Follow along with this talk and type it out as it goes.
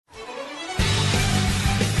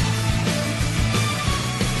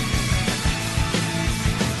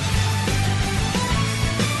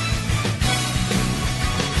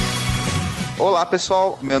Olá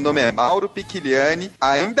pessoal, meu nome é Mauro Piquiliani.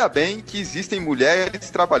 Ainda bem que existem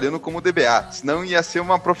mulheres trabalhando como DBA, senão ia ser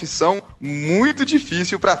uma profissão muito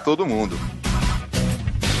difícil para todo mundo.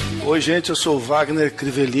 Oi gente, eu sou o Wagner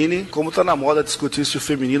Crivellini. Como tá na moda discutir se o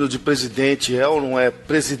feminino de presidente é ou não é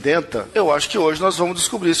presidenta, eu acho que hoje nós vamos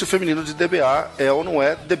descobrir se o feminino de DBA é ou não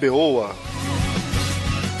é DBOA.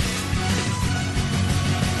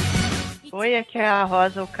 Oi, aqui é a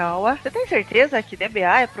Rosa Okawa. Você tem certeza que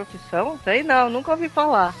DBA é profissão? Sei não, nunca ouvi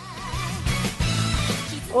falar.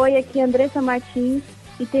 Oi, aqui é a Andressa Martins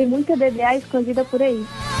e tem muita DBA escondida por aí.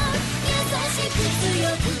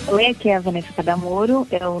 Oi, aqui é a Vanessa Cadamoro.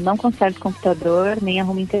 Eu não conserto computador nem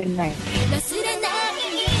arrumo internet.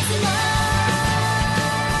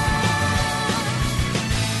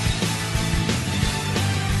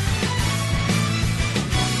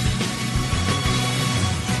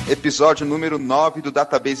 Episódio número 9 do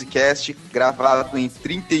Database Cast, gravado em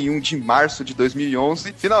 31 de março de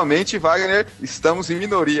 2011. Finalmente, Wagner, estamos em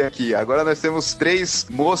minoria aqui. Agora nós temos 3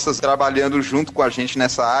 moças trabalhando junto com a gente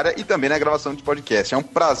nessa área e também na gravação de podcast. É um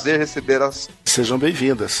prazer recebê-las. Sejam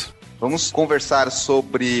bem-vindas. Vamos conversar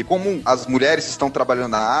sobre como as mulheres estão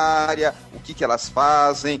trabalhando na área, o que elas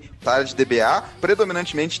fazem, a área de DBA,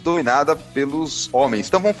 predominantemente dominada pelos homens.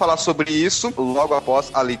 Então vamos falar sobre isso logo após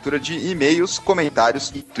a leitura de e-mails,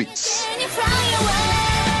 comentários e tweets.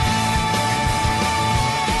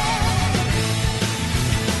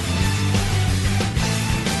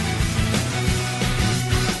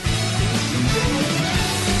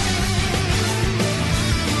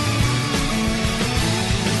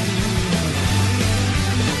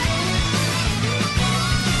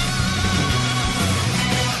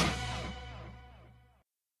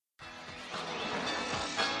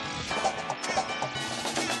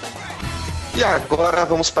 E agora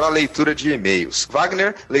vamos para a leitura de e-mails.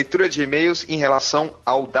 Wagner, leitura de e-mails em relação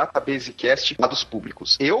ao Database Cast dados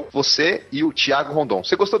públicos. Eu, você e o Thiago Rondon.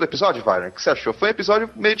 Você gostou do episódio, Wagner? O que você achou? Foi um episódio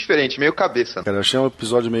meio diferente, meio cabeça. Cara, eu achei um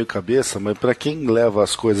episódio meio cabeça, mas pra quem leva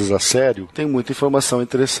as coisas a sério, tem muita informação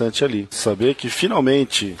interessante ali. Saber que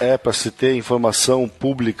finalmente é pra se ter informação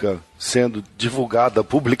pública sendo divulgada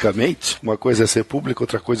publicamente, uma coisa é ser pública,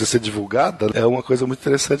 outra coisa é ser divulgada, é uma coisa muito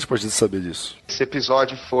interessante pra gente saber disso. Esse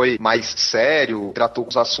episódio foi mais sério, tratou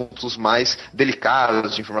os assuntos mais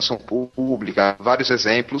delicados de informação pública, vários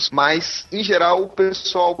exemplos, mas em geral o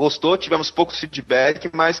pessoal gostou, tivemos pouco feedback,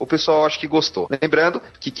 mas o pessoal acho que gostou. Lembrando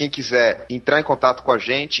que quem quiser entrar em contato com a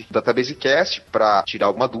gente, DatabaseCast, para tirar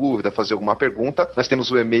alguma dúvida, fazer alguma pergunta, nós temos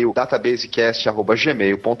o e-mail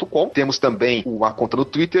databasecast@gmail.com, temos também a conta no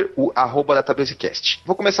Twitter, o @databasecast.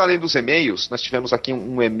 Vou começar lendo os e-mails. Nós tivemos aqui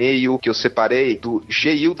um e-mail que eu separei do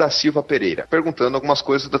Geil da Silva Pereira, perguntando algumas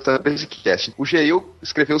coisas do Databasecast. O Geil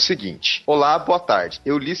escreveu o seguinte: olá, boa tarde.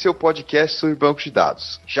 Eu li seu podcast sobre banco de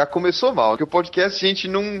dados. Já começou mal, porque o podcast a gente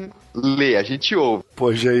não lê, a gente ouve.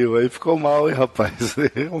 Pô, Geil, aí ficou mal, hein, rapaz?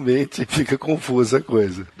 Realmente fica confusa a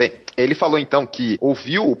coisa. Bem, ele falou então que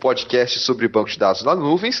ouviu o podcast sobre banco de dados nas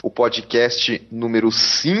nuvens, o podcast número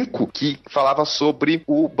 5, que falava sobre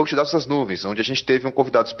o banco de dados das nuvens, onde a gente teve um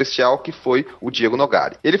convidado especial que foi o Diego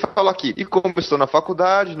Nogari. Ele falou aqui: e como estou na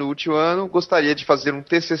faculdade, no último ano, gostaria de fazer um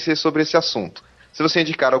TCC sobre esse assunto. Se você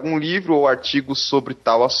indicar algum livro ou artigo sobre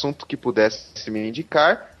tal assunto que pudesse me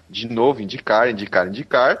indicar, de novo, indicar,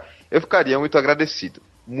 eu ficaria muito agradecido.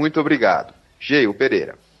 Muito obrigado. Geil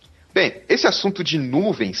Pereira. Bem, esse assunto de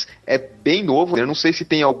nuvens é bem novo. Eu não sei se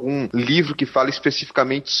tem algum livro que fale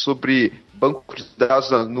especificamente sobre banco de dados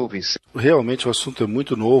nas nuvens. Realmente o assunto é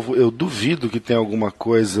muito novo. Eu duvido que tenha alguma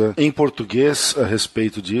coisa em português a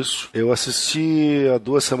respeito disso. Eu assisti há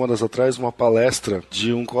 2 semanas atrás uma palestra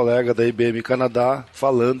de um colega da IBM Canadá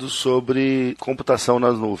falando sobre computação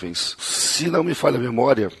nas nuvens. Se não me falha a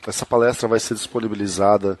memória, essa palestra vai ser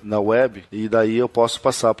disponibilizada na web e daí eu posso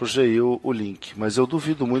passar para o Geil o link. Mas eu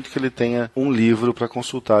duvido muito que ele tenha um livro para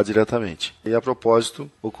consultar diretamente. E a propósito,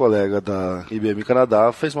 o colega da IBM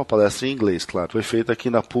Canadá fez uma palestra em inglês, claro. Foi feita aqui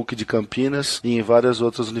na PUC de Campinas e em várias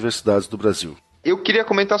outras universidades do Brasil. Eu queria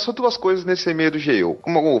comentar só 2 coisas nesse e-mail do Geil.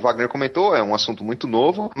 Como o Wagner comentou, é um assunto muito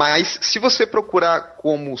novo, mas se você procurar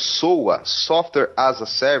como SOA, Software as a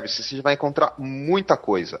Service, você vai encontrar muita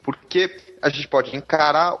coisa, porque a gente pode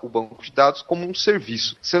encarar o banco de dados como um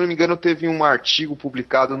serviço. Se eu não me engano, teve um artigo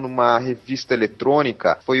publicado numa revista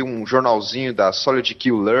eletrônica, foi um jornalzinho da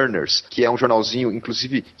SolidQ Learners, que é um jornalzinho,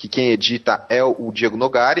 inclusive, que quem edita é o Diego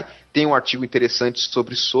Nogari. Tem um artigo interessante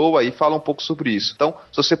sobre SOA e fala um pouco sobre isso. Então,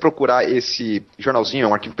 se você procurar esse jornalzinho, é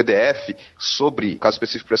um arquivo PDF sobre, caso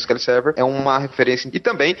específico para SQL Server, é uma referência. E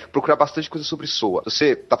também procurar bastante coisa sobre SOA. Se você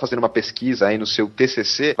está fazendo uma pesquisa aí no seu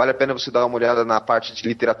TCC, vale a pena você dar uma olhada na parte de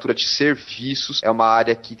literatura de serviço serviços, é uma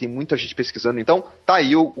área que tem muita gente pesquisando, então tá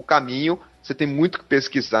aí o caminho, você tem muito que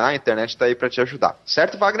pesquisar, a internet tá aí para te ajudar.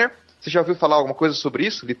 Certo, Wagner? Você já ouviu falar alguma coisa sobre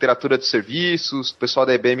isso? Literatura de serviços, o pessoal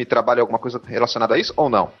da IBM trabalha alguma coisa relacionada a isso ou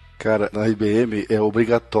não? Cara, na IBM é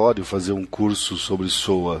obrigatório fazer um curso sobre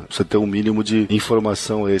SOA. Você ter um mínimo de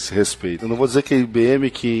informação a esse respeito. Eu não vou dizer que é a IBM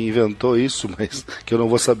que inventou isso, mas que eu não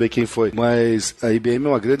vou saber quem foi. Mas a IBM é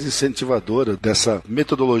uma grande incentivadora dessa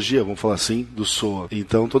metodologia, vamos falar assim, do SOA.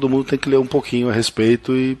 Então todo mundo tem que ler um pouquinho a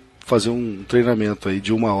respeito e fazer um treinamento aí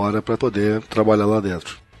de 1 hora para poder trabalhar lá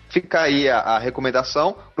dentro. Fica aí a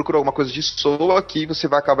recomendação, procura alguma coisa de SOA que você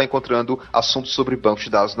vai acabar encontrando assuntos sobre banco de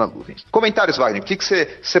dados na nuvem. Comentários, Wagner, o que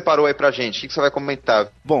você separou aí pra gente? O que você vai comentar?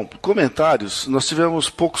 Bom, comentários, nós tivemos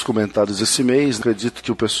poucos comentários esse mês, acredito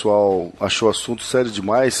que o pessoal achou o assunto sério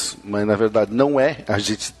demais, mas na verdade não é, a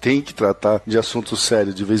gente tem que tratar de assunto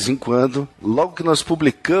sério de vez em quando. Logo que nós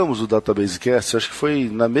publicamos o Databasecast, acho que foi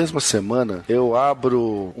na mesma semana, eu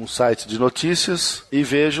abro um site de notícias e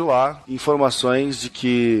vejo lá informações de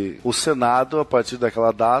que o Senado, a partir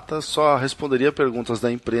daquela data, só responderia perguntas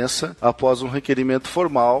da imprensa após um requerimento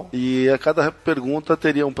formal e a cada pergunta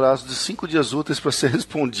teria um prazo de 5 dias úteis para ser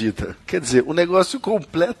respondida. Quer dizer, um negócio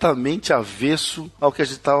completamente avesso ao que a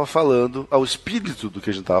gente estava falando, ao espírito do que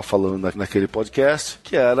a gente estava falando naquele podcast,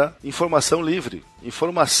 que era informação livre,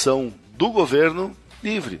 informação do governo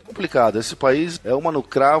livre. Complicado. Esse país é uma no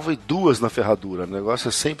cravo e 2 na ferradura. O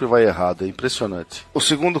negócio sempre vai errado. É impressionante. O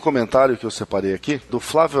segundo comentário que eu separei aqui, do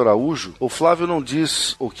Flávio Araújo. O Flávio não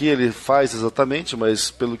diz o que ele faz exatamente, mas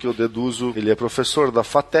pelo que eu deduzo, ele é professor da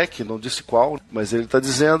FATEC, não disse qual, mas ele está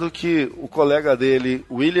dizendo que o colega dele,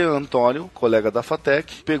 William Antônio, colega da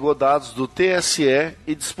FATEC, pegou dados do TSE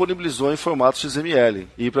e disponibilizou em formato XML.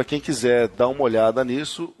 E para quem quiser dar uma olhada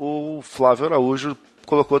nisso, o Flávio Araújo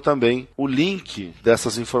colocou também o link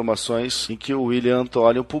dessas informações em que o William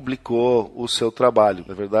Antônio publicou o seu trabalho.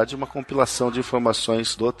 Na verdade, uma compilação de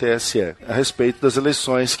informações do TSE a respeito das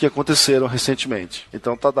eleições que aconteceram recentemente.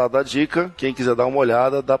 Então tá dada a dica, quem quiser dar uma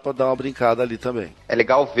olhada, dá para dar uma brincada ali também. É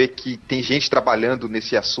legal ver que tem gente trabalhando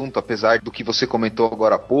nesse assunto, apesar do que você comentou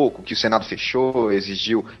agora há pouco, que o Senado fechou,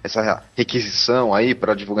 exigiu essa requisição aí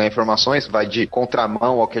para divulgar informações, vai de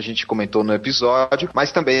contramão ao que a gente comentou no episódio,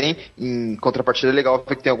 mas também, em contrapartida, é legal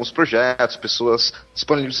ver que tem alguns projetos, pessoas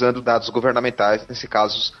disponibilizando dados governamentais, nesse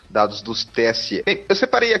caso, dados dos TSE. Bem, eu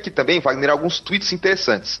separei aqui também, Wagner, alguns tweets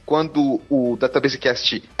interessantes. Quando o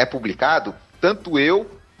Databasecast é publicado, tanto eu,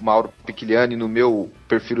 Mauro Piquiliani, no meu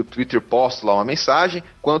perfil do Twitter, posto lá uma mensagem,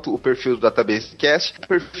 quanto o perfil do Databasecast, o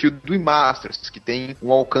perfil do eMasters, que tem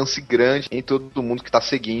um alcance grande em todo mundo que está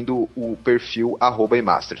seguindo o perfil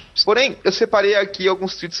 @eMasters. Porém, eu separei aqui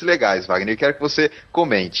alguns tweets legais, Wagner, eu quero que você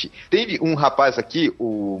comente. Teve um rapaz aqui,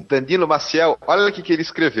 o Danilo Maciel, olha o que ele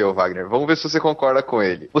escreveu, Wagner, vamos ver se você concorda com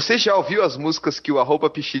ele. Você já ouviu as músicas que o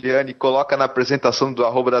 @Pichiliani coloca na apresentação do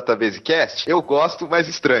 @Databasecast? Eu gosto, mas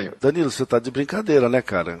estranho. Danilo, você tá de brincadeira, né,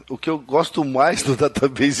 cara? O que eu gosto mais do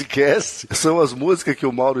Databasecast são as músicas que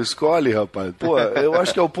o Mauro escolhe, rapaz. Pô, eu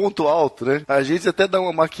acho que é o ponto alto, né? A gente até dá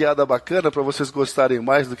uma maquiada bacana pra vocês gostarem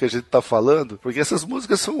mais do que a gente tá falando, porque essas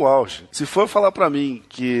músicas são o auge. Se for falar pra mim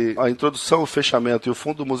que a introdução, o fechamento e o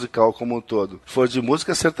fundo musical como um todo for de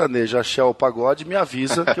música sertaneja, axé ou pagode, me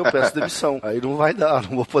avisa que eu peço demissão. Aí não vai dar,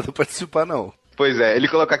 não vou poder participar, não. Pois é, ele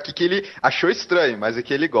coloca aqui que ele achou estranho, mas é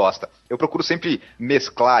que ele gosta. Eu procuro sempre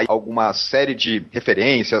mesclar alguma série de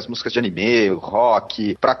referências, músicas de anime,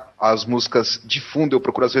 rock, para as músicas de fundo eu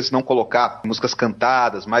procuro às vezes não colocar músicas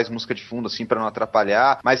cantadas, mais música de fundo assim para não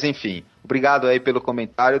atrapalhar, mas enfim. Obrigado aí pelo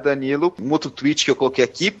comentário, Danilo. Um outro tweet que eu coloquei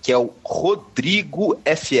aqui, que é o Rodrigo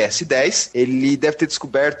FS10. Ele deve ter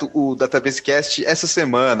descoberto o Databasecast essa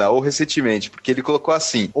semana, ou recentemente, porque ele colocou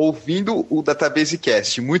assim, ouvindo o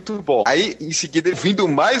Databasecast, muito bom. Aí, em seguida, vindo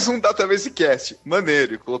mais um Databasecast,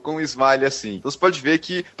 maneiro. Colocou um smile assim. Então você pode ver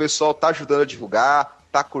que o pessoal tá ajudando a divulgar,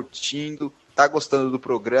 tá curtindo, tá gostando do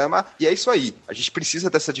programa, e é isso aí. A gente precisa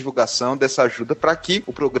dessa divulgação, dessa ajuda para que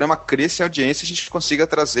o programa cresça em audiência e a gente consiga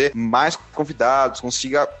trazer mais convidados,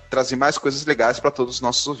 consiga trazer mais coisas legais para todos os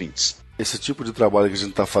nossos ouvintes. Esse tipo de trabalho que a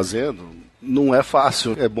gente está fazendo não é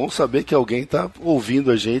fácil. É bom saber que alguém está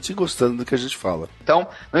ouvindo a gente e gostando do que a gente fala. Então,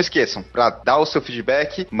 não esqueçam, para dar o seu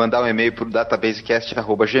feedback, mandar um e-mail para o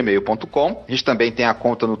databasecast@gmail.com. A gente também tem a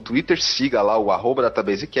conta no Twitter, siga lá o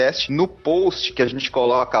 @databasecast. No post que a gente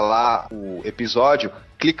coloca lá o episódio,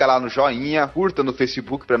 clica lá no joinha, curta no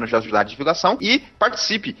Facebook para nos ajudar na divulgação e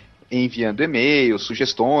participe. enviando e-mails,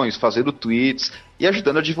 sugestões, fazendo tweets e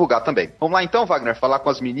ajudando a divulgar também. Vamos lá então, Wagner, falar com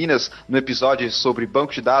as meninas no episódio sobre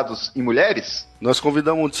banco de dados e mulheres? Nós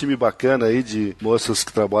convidamos um time bacana aí de moças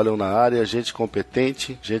que trabalham na área, gente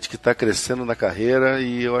competente, gente que está crescendo na carreira,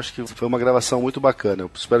 e eu acho que foi uma gravação muito bacana.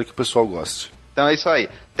 Eu espero que o pessoal goste. Então é isso aí.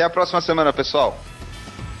 Até a próxima semana, pessoal.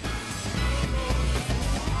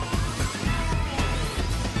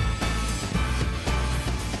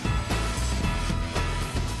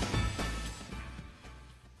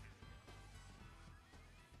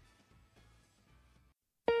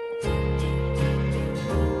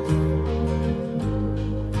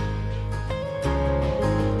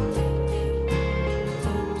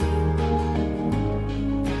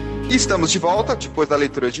 Estamos de volta, depois da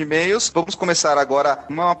leitura de e-mails. Vamos começar agora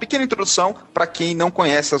uma pequena introdução para quem não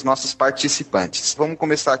conhece as nossas participantes. Vamos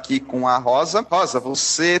começar aqui com a Rosa. Rosa,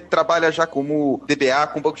 você trabalha já como DBA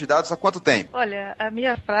com banco de dados há quanto tempo? Olha, a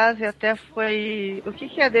minha frase até foi: o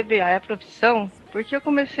que é DBA? É a profissão? Porque eu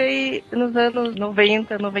comecei nos anos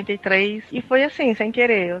 90, 93, e foi assim, sem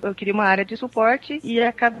querer. Eu queria uma área de suporte e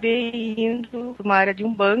acabei indo para uma área de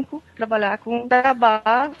um banco, trabalhar com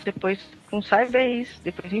database, depois com Sybase,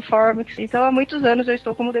 depois Informix. Então, há muitos anos eu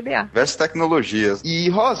estou como DBA. Diversas tecnologias. E,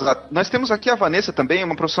 Rosa, nós temos aqui a Vanessa também,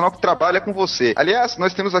 uma profissional que trabalha com você. Aliás,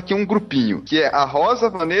 nós temos aqui um grupinho, que é a Rosa, a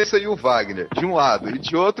Vanessa e o Wagner, de um lado, e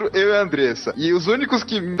de outro, eu e a Andressa. E os únicos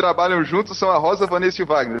que trabalham juntos são a Rosa, a Vanessa e o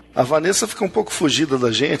Wagner. A Vanessa fica um pouco fugida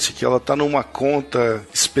da gente, que ela tá numa conta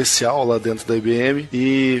especial lá dentro da IBM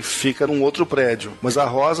e fica num outro prédio. Mas a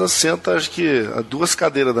Rosa senta, acho que, a 2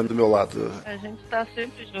 cadeiras do meu lado. A gente tá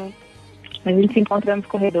sempre junto. A gente se encontra nos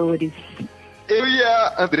corredores. Eu e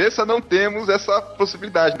a Andressa não temos essa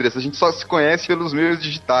possibilidade, Andressa. A gente só se conhece pelos meios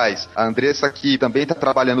digitais. A Andressa aqui também está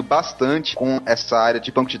trabalhando bastante com essa área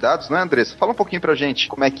de banco de dados, não é, Andressa? Fala um pouquinho pra gente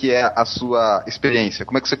como é que é a sua experiência,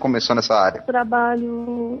 como é que você começou nessa área?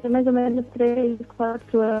 Trabalho há mais ou menos 3,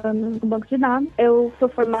 4 anos no banco de dados. Eu sou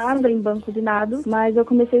formada em banco de dados, mas eu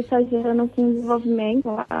comecei estagiando com desenvolvimento.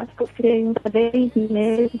 Acho que eu fiquei uns 3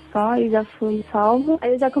 meses só e já fui salva.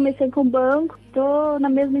 Aí eu já comecei com o banco. Estou na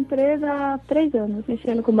mesma empresa há 3 anos,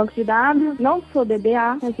 mexendo com banco de dados. Não sou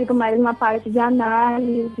DBA, eu fico mais na parte de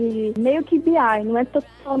análise, meio que BI, não é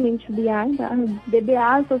totalmente BI, tá?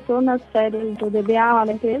 DBA, eu sou nas férias do DBA lá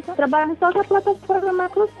na empresa. Trabalho só com a plataforma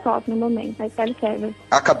Microsoft no momento, a SQL Server.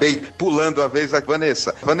 Acabei pulando a vez a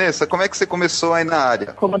Vanessa. Vanessa, como é que você começou aí na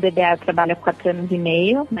área? Como DBA, eu trabalho há 4 anos e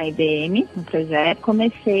meio na IBM, no projeto.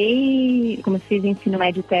 Comecei, como fiz ensino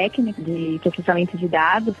médio técnico de processamento de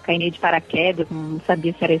dados, caí de paraquedas, não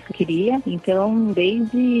sabia se era isso que eu queria. Então,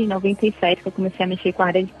 desde 97 que eu comecei a mexer com a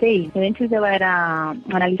área de TI. Antes eu era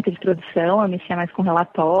analista de produção, eu mexia mais com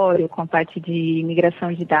relatório, com a parte de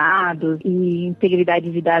migração de dados e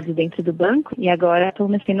integridade de dados dentro do banco. E agora estou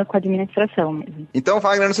mexendo com a administração mesmo. Então,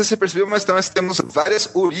 Wagner, não sei se você percebeu, mas nós temos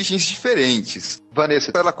várias origens diferentes.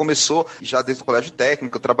 Vanessa, ela começou já desde o colégio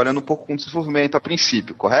técnico, trabalhando um pouco com desenvolvimento a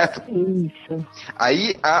princípio, correto? Isso.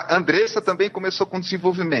 Aí a Andressa também começou com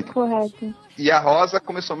desenvolvimento. Correto. E a Rosa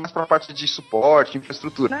começou mais para a parte de suporte,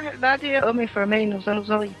 infraestrutura. Na verdade, eu me formei nos anos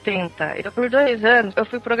 80. Então, por 2 anos, eu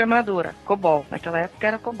fui programadora, COBOL. Naquela época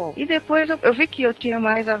era COBOL. E depois eu vi que eu tinha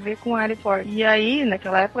mais a ver com área de suporte. E aí,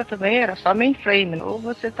 naquela época também era só mainframe. Ou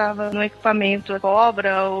você estava no equipamento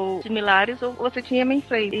Cobra ou similares, ou você tinha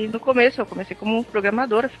mainframe. E no começo, eu comecei como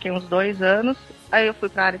programadora, fiquei uns 2 anos. Aí eu fui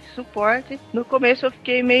para a área de suporte. No começo, eu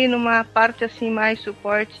fiquei meio numa parte assim, mais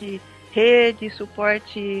suporte rede,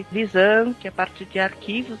 suporte Visan, que é parte de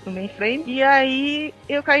arquivos do mainframe. E aí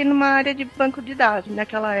eu caí numa área de banco de dados.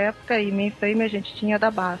 Naquela época, em mainframe, a gente tinha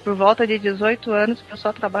da base. Por volta de 18 anos, eu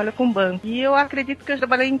só trabalho com banco. E eu acredito que eu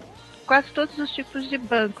trabalhei em quase todos os tipos de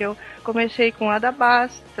banco. Eu comecei com a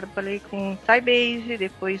Database, trabalhei com Sybase,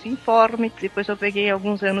 depois Informix, depois eu peguei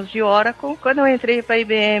alguns anos de Oracle. Quando eu entrei para a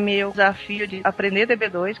IBM, eu desafio de aprender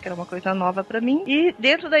DB2, que era uma coisa nova para mim. E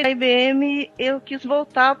dentro da IBM, eu quis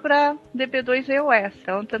voltar para DB2 EOS.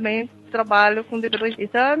 Então também trabalho com DB2.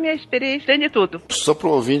 Então a minha experiência tem de tudo. Só para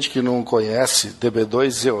o ouvinte que não conhece,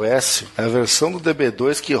 DB2 EOS é a versão do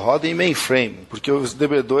DB2 que roda em mainframe, porque o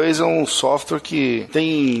DB2 é um software que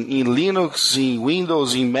tem em Linux, em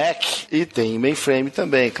Windows, em Mac e tem em mainframe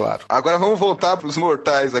também, claro. Agora vamos voltar para os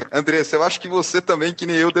mortais. Andressa, eu acho que você também, que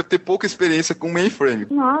nem eu, deve ter pouca experiência com mainframe.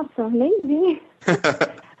 Nossa, nem vi.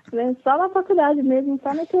 Só na faculdade mesmo,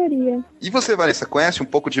 só na teoria. E você, Vanessa, conhece um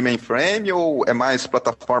pouco de mainframe ou é mais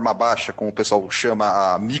plataforma baixa, como o pessoal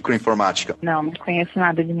chama a microinformática? Não conheço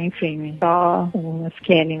nada de mainframe, só o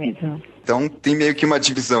SQL mesmo. Então tem meio que uma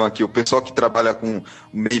divisão aqui, o pessoal que trabalha com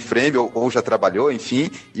mainframe ou já trabalhou, enfim,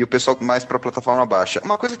 e o pessoal mais para plataforma baixa.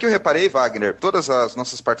 Uma coisa que eu reparei, Wagner, todas as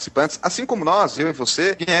nossas participantes, assim como nós, eu e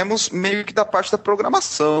você, viemos meio que da parte da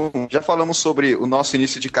programação. Já falamos sobre o nosso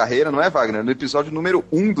início de carreira, não é, Wagner? No episódio número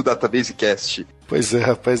 1 do Database Cast. Pois é,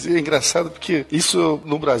 rapaz, e é engraçado porque isso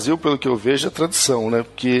no Brasil, pelo que eu vejo, é tradição, né?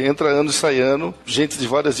 Porque entra ano e sai ano, gente de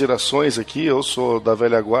várias gerações aqui, eu sou da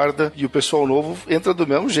velha guarda, e o pessoal novo entra do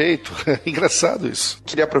mesmo jeito. É engraçado isso.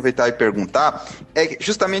 Queria aproveitar e perguntar, é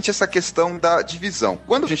justamente essa questão da divisão.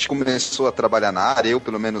 Quando a gente começou a trabalhar na área, eu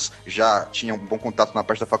pelo menos já tinha um bom contato na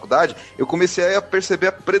parte da faculdade, eu comecei a perceber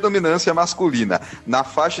a predominância masculina, na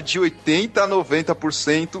faixa de 80% a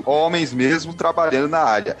 90% homens mesmo trabalhando na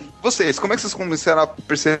área. Vocês, como é que vocês começaram a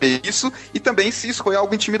perceber isso? E também se isso foi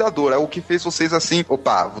algo intimidador, algo que fez vocês assim,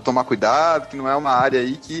 opa, vou tomar cuidado, que não é uma área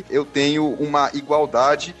aí que eu tenho uma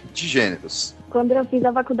igualdade de gêneros. Quando eu fiz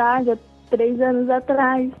a faculdade, 3 anos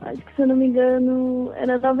atrás, acho que se eu não me engano,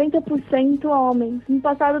 era 90% homens. No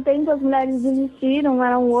passado tempo, as mulheres desistiram,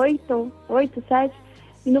 eram 8, 7,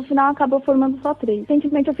 e no final acabou formando só 3.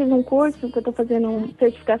 Recentemente eu fiz um curso, que eu estou fazendo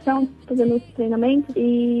certificação, fazendo treinamento,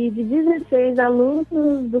 e de 16 alunos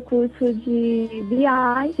do curso de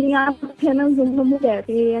BI, tinha apenas uma mulher,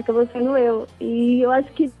 e acabou sendo eu. E eu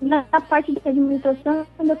acho que na parte de administração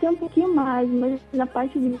ainda tem um pouquinho mais, mas na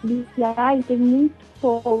parte de BI teve muito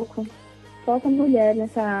pouco. Falta mulher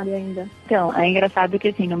nessa área ainda. Então, é engraçado que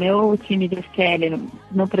assim, no meu time de SQL,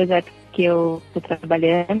 no projeto que eu estou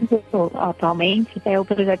trabalhando atualmente, é o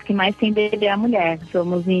projeto que mais tem DBA mulher.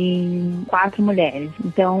 Somos em 4 mulheres.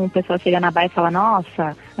 Então, o pessoal chega na BA e fala,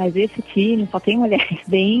 nossa, mas esse time só tem mulheres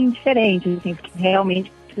bem diferentes, assim, porque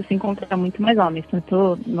realmente se encontra muito mais homens,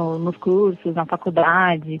 tanto nos cursos, na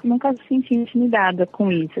faculdade. Nunca se senti intimidada com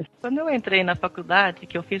isso. Quando eu entrei na faculdade,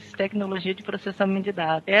 que eu fiz tecnologia de processamento de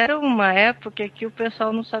dados, era uma época que o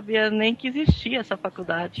pessoal não sabia nem que existia essa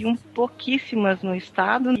faculdade. Tinham pouquíssimas no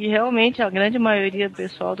estado e realmente a grande maioria do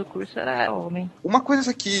pessoal do curso era homem. Uma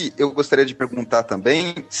coisa que eu gostaria de perguntar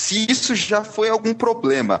também, se isso já foi algum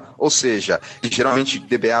problema, ou seja, geralmente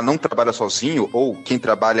DBA não trabalha sozinho ou quem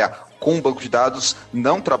trabalha com o banco de dados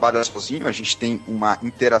não trabalha sozinho, a gente tem uma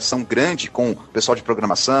interação grande com o pessoal de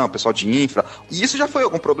programação, o pessoal de infra, e isso já foi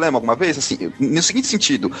algum problema alguma vez? Assim, no seguinte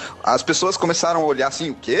sentido, as pessoas começaram a olhar assim,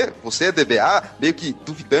 o quê? Você é DBA? Meio que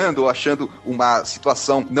duvidando ou achando uma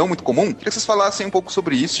situação não muito comum? Queria que vocês falassem um pouco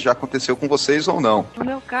sobre isso, já aconteceu com vocês ou não? No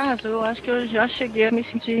meu caso, eu acho que eu já cheguei a me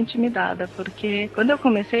sentir intimidada, porque quando eu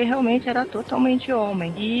comecei, realmente era totalmente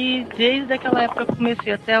homem, e desde aquela época que eu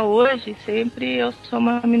comecei até hoje, sempre eu sou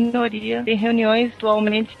uma minoria. Tem reuniões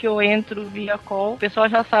atualmente que eu entro via call. O pessoal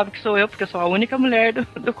já sabe que sou eu, porque eu sou a única mulher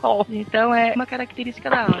do call. Então é uma característica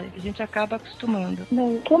da área, que a gente acaba acostumando.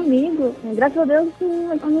 Bem, comigo, graças a Deus,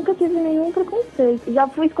 eu nunca tive nenhum preconceito. Já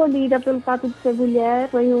fui escolhida pelo fato de ser mulher,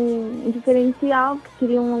 foi um diferencial, que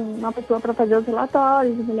queria uma pessoa para fazer os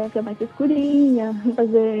relatórios, mulher que é mais escurinha,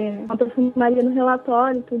 fazer uma perfumaria no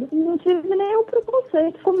relatório e tudo. E não tive nenhum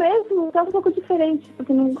preconceito. No começo, estava um pouco diferente,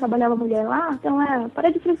 porque não trabalhava mulher lá, então para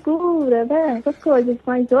de frescura, essas coisas,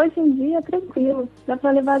 mas hoje em dia tranquilo, dá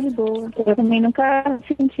pra levar de boa. Eu também nunca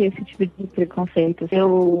senti esse tipo de preconceito.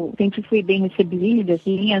 Eu sempre fui bem recebida,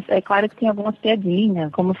 assim, é claro que tem algumas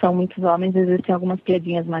piadinhas, como são muitos homens, às vezes tem algumas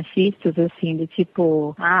piadinhas machistas, assim, do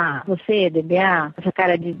tipo, você, DBA, essa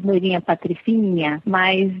cara de loirinha patricinha,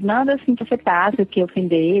 mas nada assim que afetasse, que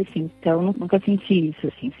ofendesse, então nunca senti isso,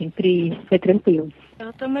 assim, sempre foi tranquilo.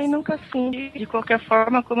 Eu também nunca senti, de qualquer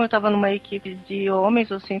forma, como eu estava numa equipe de homens,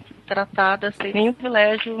 eu sempre tratada sem nenhum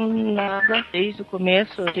privilégio, nada, desde o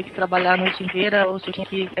começo. Eu tinha que trabalhar a noite inteira, ou se eu tinha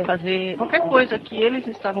que fazer qualquer coisa que eles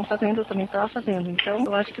estavam fazendo, eu também estava fazendo. Então,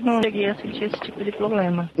 eu acho que não cheguei a sentir esse tipo de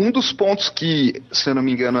problema. Um dos pontos que, se eu não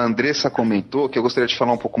me engano, a Andressa comentou, que eu gostaria de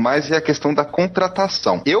falar um pouco mais, é a questão da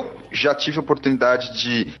contratação. Eu já tive a oportunidade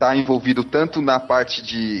de estar envolvido tanto na parte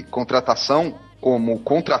de contratação, como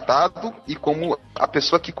contratado e como a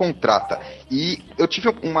pessoa que contrata. E eu tive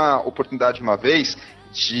uma oportunidade uma vez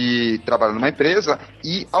de trabalhar numa empresa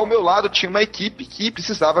e ao meu lado tinha uma equipe que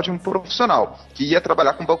precisava de um profissional que ia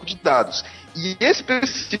trabalhar com banco de dados. E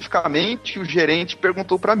especificamente o gerente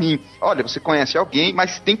perguntou para mim, olha, você conhece alguém,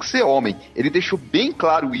 mas tem que ser homem. Ele deixou bem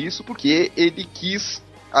claro isso porque ele quis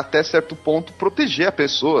até certo ponto proteger a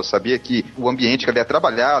pessoa, sabia que o ambiente que ela ia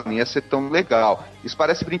trabalhar não ia ser tão legal. Isso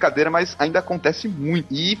parece brincadeira, mas ainda acontece muito.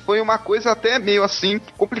 E foi uma coisa até meio assim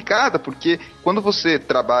complicada, porque quando você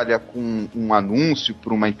trabalha com um anúncio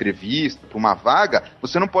para uma entrevista, para uma vaga,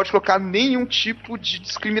 você não pode colocar nenhum tipo de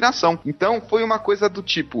discriminação. Então foi uma coisa do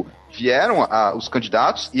tipo, vieram os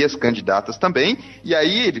candidatos e as candidatas também, e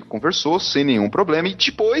aí ele conversou sem nenhum problema e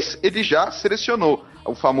depois ele já selecionou.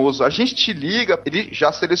 O famoso, a gente te liga, ele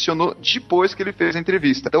já selecionou depois que ele fez a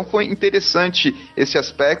entrevista. Então foi interessante esse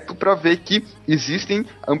aspecto para ver que existem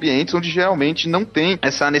ambientes onde geralmente não tem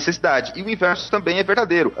essa necessidade. E o inverso também é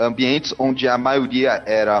verdadeiro. Ambientes onde a maioria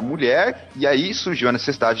era mulher, e aí surgiu a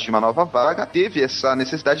necessidade de uma nova vaga, teve essa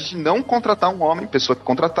necessidade de não contratar um homem. A pessoa que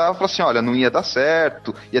contratava falou assim, olha, não ia dar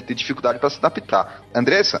certo, ia ter dificuldade para se adaptar.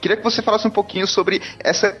 Andressa, queria que você falasse um pouquinho sobre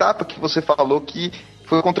essa etapa que você falou que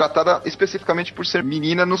foi contratada especificamente por ser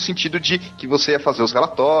menina, no sentido de que você ia fazer os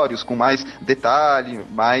relatórios com mais detalhe,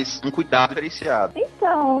 mais um cuidado diferenciado.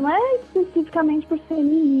 Então, não é especificamente por ser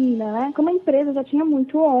menina, né? Como a empresa já tinha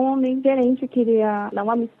muito homem, o gerente queria dar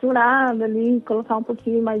uma misturada ali, colocar um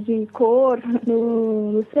pouquinho mais de cor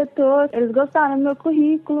no setor. Eles gostaram do meu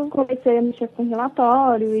currículo, comecei a mexer com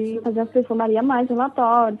relatório e fazer uma perfumaria mais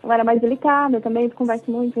relatório. Eu era mais delicada também,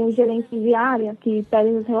 converso muito com os gerentes de área que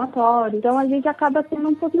pedem os relatórios. Então a gente acaba sendo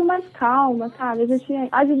um pouquinho mais calma, sabe? A gente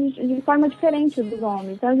age de forma diferente dos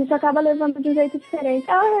homens. Então a gente acaba levando de um jeito diferente.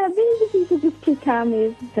 É bem difícil de explicar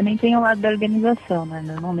mesmo. Também tem o lado da organização, né?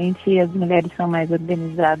 Normalmente as mulheres são mais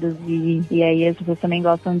organizadas e aí as pessoas também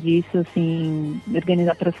gostam disso, assim, de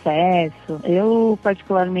organizar processo. Eu,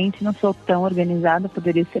 particularmente, não sou tão organizada,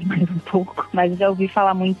 poderia ser mais um pouco, mas já ouvi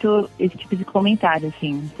falar muito esse tipo de comentário,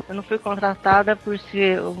 assim. Eu não fui contratada por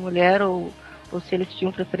ser mulher ou se eles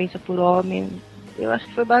tinham preferência por homem. Eu acho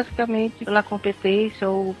que foi basicamente pela competência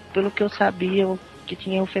ou pelo que eu sabia ou que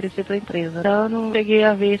tinha a oferecer para a empresa. Então eu não cheguei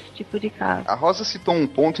a ver esse tipo de caso. A Rosa citou um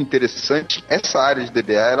ponto interessante. Essa área de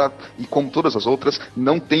DBA, ela, e como todas as outras,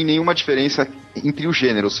 não tem nenhuma diferença entre o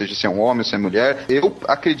gênero, ou seja, se é um homem ou se é mulher. Eu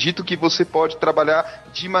acredito que você pode trabalhar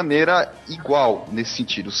de maneira igual nesse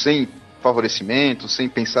sentido, sem favorecimento, sem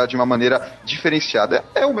pensar de uma maneira diferenciada.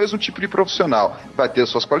 É o mesmo tipo de profissional. Vai ter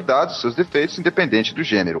suas qualidades, seus defeitos, independente do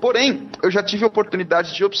gênero. Porém, eu já tive a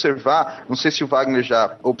oportunidade de observar, não sei se o Wagner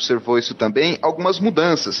já observou isso também, algumas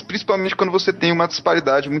mudanças, principalmente quando você tem uma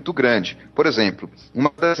disparidade muito grande. Por exemplo,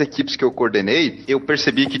 uma das equipes que eu coordenei, eu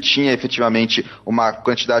percebi que tinha efetivamente uma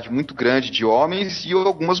quantidade muito grande de homens e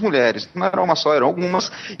algumas mulheres. Não era uma só, eram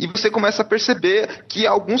algumas. E você começa a perceber que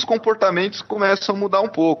alguns comportamentos começam a mudar um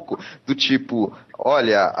pouco. Do tipo,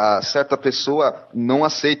 olha, a certa pessoa não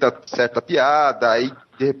aceita certa piada, aí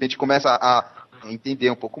de repente começa a entender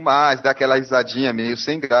um pouco mais, dá aquela risadinha meio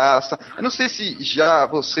sem graça. Eu não sei se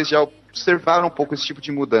vocês já observaram um pouco esse tipo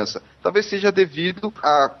de mudança. Talvez seja devido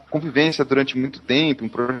à convivência durante muito tempo, um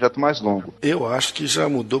projeto mais longo. Eu acho que já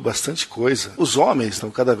mudou bastante coisa. Os homens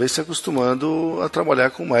estão cada vez se acostumando a trabalhar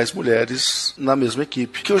com mais mulheres na mesma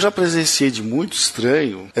equipe. O que eu já presenciei de muito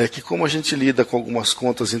estranho é que, como a gente lida com algumas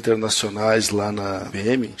contas internacionais lá na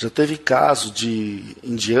IBM, já teve caso de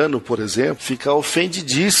indiano, por exemplo, ficar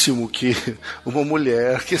ofendidíssimo que uma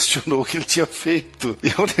mulher questionou o que ele tinha feito. E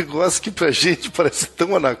é um negócio que pra gente parece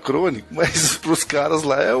tão anacrônico, mas pros caras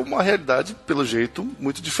lá é uma realidade, pelo jeito,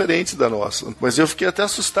 muito diferente da nossa. Mas eu fiquei até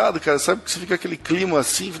assustado, cara. Sabe que você fica aquele clima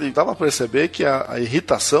assim, dava pra perceber que a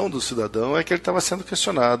irritação do cidadão é que ele estava sendo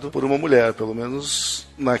questionado por uma mulher. Pelo menos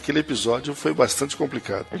naquele episódio foi bastante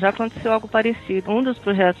complicado. Já aconteceu algo parecido. Um dos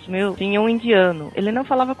projetos meus tinha um indiano. Ele não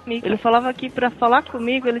falava comigo. Ele falava que para falar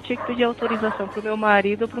comigo ele tinha que pedir autorização pro meu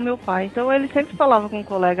marido ou pro meu pai. Então ele sempre falava com um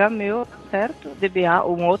colega meu, certo? DBA,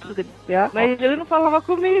 ou um outro DBA, mas ele não falava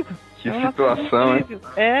comigo. Que situação, hein?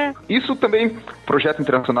 É. Isso também, projeto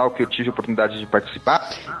internacional que eu tive a oportunidade de participar.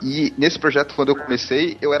 E nesse projeto, quando eu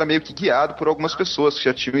comecei, eu era meio que guiado por algumas pessoas que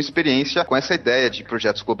já tinham experiência com essa ideia de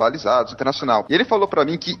projetos globalizados, internacional. E ele falou pra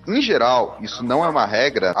mim que, em geral, isso não é uma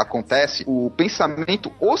regra, acontece o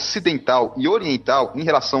pensamento ocidental e oriental em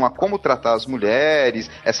relação a como tratar as mulheres,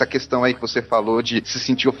 essa questão aí que você falou de se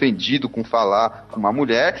sentir ofendido com falar com uma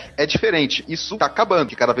mulher, é diferente. Isso tá acabando,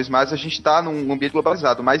 que cada vez mais a gente tá num ambiente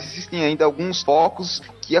globalizado, mas existem ainda alguns focos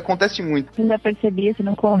que acontecem muito. Eu já percebi assim,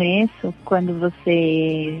 no começo, quando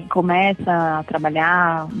você começa a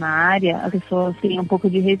trabalhar na área, as pessoas têm um pouco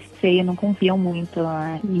de receio, não confiam muito,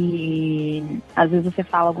 né? E às vezes você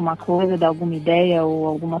fala alguma coisa, dá alguma ideia ou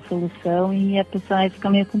alguma solução e a pessoa fica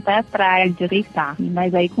meio com o pé atrás de aceitar.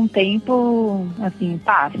 Mas aí com o tempo, assim,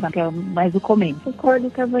 passa, que é mais o começo. Concordo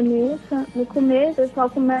com a Vanessa. No começo, o pessoal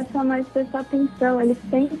começa a mais prestar atenção. Eles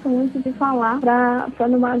pensam muito de falar pra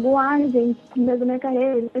não magoar magoar a gente no meio da minha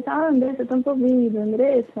carreira. Eles pensavam, Andressa, eu tô ouvindo,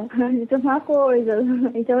 Andressa, a gente tem uma coisa.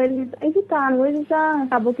 Então eles evitaram. Hoje já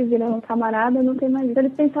acabou que viram camarada, não tem mais isso.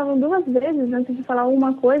 Eles pensavam 2 vezes antes de falar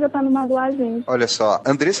uma coisa pra não magoar a gente. Olha só,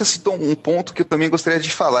 Andressa citou um ponto que eu também gostaria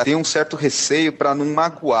de falar. Tem um certo receio pra não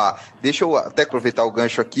magoar. Deixa eu até aproveitar o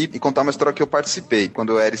gancho aqui e contar uma história que eu participei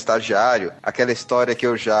quando eu era estagiário. Aquela história que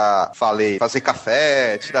eu já falei, fazer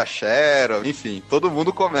café, tirar xero, enfim, todo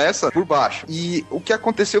mundo começa por baixo. E o que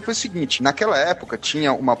aconteceu foi o seguinte, naquela época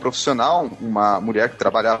tinha uma profissional, uma mulher que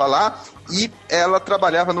trabalhava lá, e ela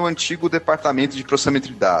trabalhava no antigo departamento de processamento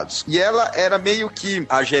de dados. E ela era meio que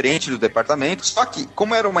a gerente do departamento, só que,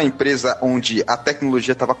 como era uma empresa onde a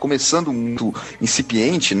tecnologia estava começando muito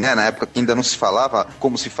incipiente, né, na época que ainda não se falava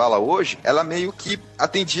como se fala hoje, ela meio que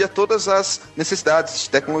atendia todas as necessidades de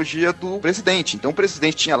tecnologia do presidente. Então o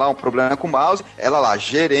presidente tinha lá um problema com o mouse, ela lá,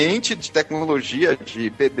 gerente de tecnologia de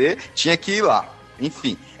PD, tinha que ir lá.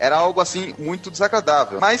 Enfim, era algo assim muito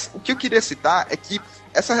desagradável. Mas o que eu queria citar é que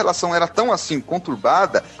essa relação era tão assim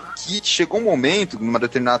conturbada que chegou um momento, numa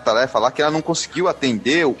determinada tarefa lá, que ela não conseguiu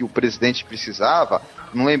atender o que o presidente precisava.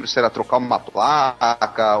 Não lembro se era trocar uma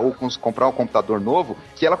placa ou comprar um computador novo,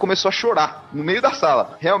 que ela começou a chorar no meio da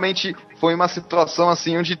sala. Realmente foi uma situação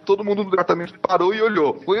assim onde todo mundo do departamento parou e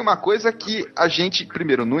olhou. Foi uma coisa que a gente,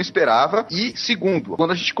 primeiro, não esperava, e segundo,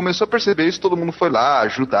 quando a gente começou a perceber isso, todo mundo foi lá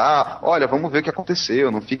ajudar. Olha, vamos ver o que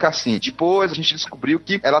aconteceu, não fica assim. Depois a gente descobriu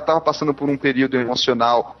que ela estava passando por um período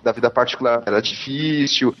emocional da vida particular, era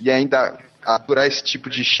difícil, e ainda aturar esse tipo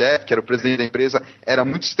de chefe, que era o presidente da empresa, era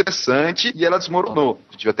muito estressante, e ela desmoronou.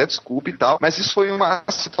 Pediu até desculpa e tal, mas isso foi uma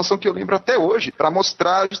situação que eu lembro até hoje, para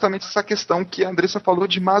mostrar justamente essa questão que a Andressa falou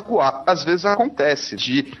de magoar. Às vezes acontece,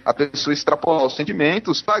 de a pessoa extrapolar os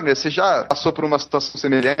sentimentos. Wagner, você já passou por uma situação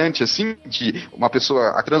semelhante, assim, de uma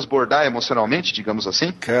pessoa a transbordar emocionalmente, digamos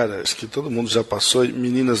assim? Cara, acho que todo mundo já passou.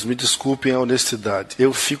 Meninas, me desculpem a honestidade.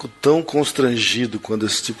 Eu fico tão constrangido quando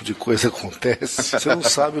esse tipo de coisa acontece. Você não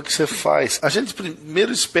sabe o que você faz. A gente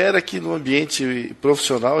primeiro espera que no ambiente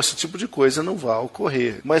profissional esse tipo de coisa não vá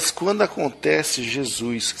ocorrer. Mas quando acontece,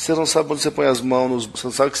 Jesus, você não sabe onde você põe as mãos, você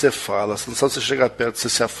não sabe o que você fala, você não sabe se você chega perto, você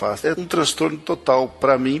se afasta. É um transtorno total.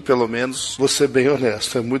 Pra mim, pelo menos, vou ser bem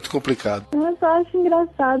honesto, é muito complicado. Eu só acho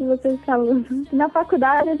engraçado vocês falando. Na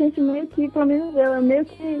faculdade a gente meio que, pelo menos eu meio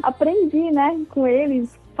que aprendi, né, com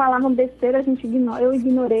eles. Falavam besteira, eu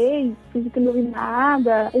ignorei, fingi que não ouvi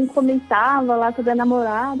nada. Um comentava lá sobre a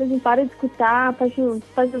namorada, a gente para de escutar, fecha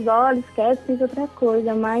os olhos, esquece, fez outra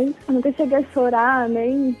coisa. Mas eu nunca cheguei a chorar,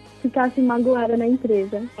 nem ficar assim magoada na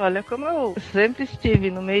empresa. Olha, como eu sempre estive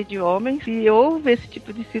no meio de homens, se houve esse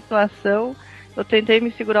tipo de situação, eu tentei me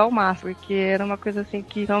segurar ao máximo, porque era uma coisa assim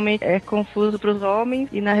que realmente é confuso para os homens,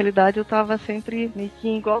 e na realidade eu tava sempre meio que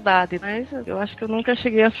em igualdade. Mas eu acho que eu nunca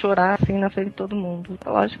cheguei a chorar assim na frente de todo mundo.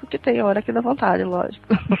 Lógico que tem hora que dá vontade, lógico.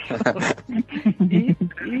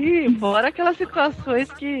 e fora aquelas situações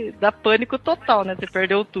que dá pânico total, né? Você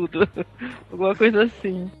perdeu tudo. Alguma coisa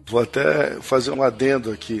assim. Vou até fazer um adendo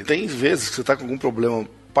aqui. Tem vezes que você tá com algum problema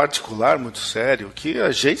particular muito sério, que a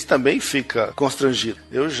gente também fica constrangido.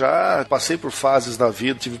 Eu já passei por fases da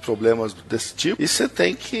vida, tive problemas desse tipo, e você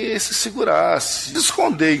tem que se segurar, se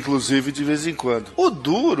esconder, inclusive, de vez em quando. O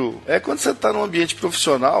duro é quando você tá num ambiente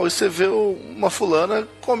profissional e você vê uma fulana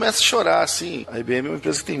começa a chorar, assim. A IBM é uma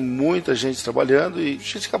empresa que tem muita gente trabalhando e a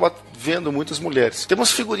gente acaba vendo muitas mulheres. Tem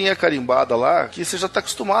umas figurinhas carimbadas lá que você já tá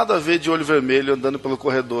acostumado a ver de olho vermelho andando pelo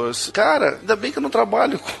corredor. Cara, ainda bem que eu não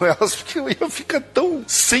trabalho com elas, porque eu ia ficar tão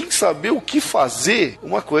sem saber o que fazer.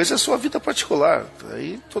 Uma coisa é a sua vida particular,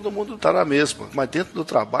 aí todo mundo tá na mesma, mas dentro do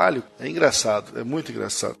trabalho é engraçado, é muito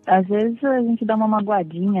engraçado. Às vezes a gente dá uma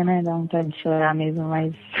magoadinha, né, dá vontade de chorar mesmo,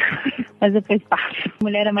 mas depois passa. A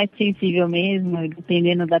mulher é mais sensível mesmo,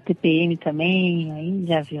 dependendo da TPM também, aí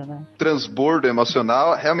já viu, né? Transbordo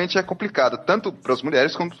emocional realmente é complicado, tanto para as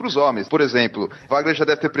mulheres quanto para os homens. Por exemplo, Wagner já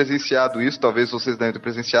deve ter presenciado isso, talvez vocês devem ter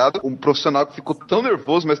presenciado, um profissional que ficou tão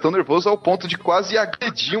nervoso, mas tão nervoso ao ponto de quase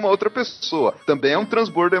agredir uma outra pessoa. Também é um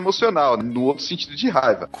transbordo emocional, no outro sentido de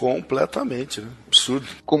raiva. Completamente, né? Absurdo.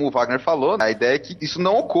 Como o Wagner falou, a ideia é que isso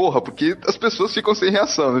não ocorra, porque as pessoas ficam sem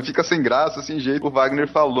reação, não fica sem graça, sem jeito. O Wagner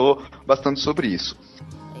falou bastante sobre isso.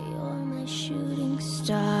 You're my shooting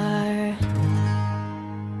star.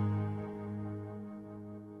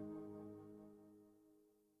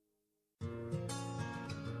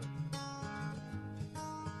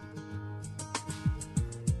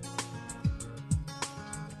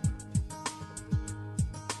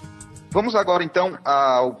 Vamos agora então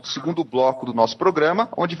ao segundo bloco do nosso programa,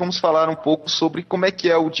 onde vamos falar um pouco sobre como é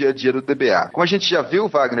que é o dia a dia do DBA. Como a gente já viu,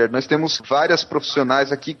 Wagner, nós temos várias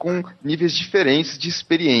profissionais aqui com níveis diferentes de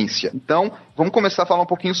experiência. Então, vamos começar a falar um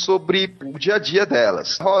pouquinho sobre o dia a dia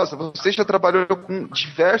delas. Rosa, você já trabalhou com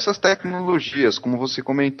diversas tecnologias, como você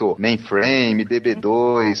comentou, mainframe,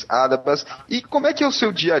 DB2, Adabas. E como é que é o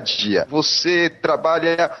seu dia a dia? Você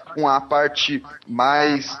trabalha com a parte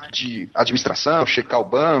mais de administração, checar o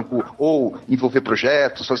banco, ou envolver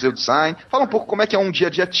projetos, fazer o design? Fala um pouco como é que é um dia a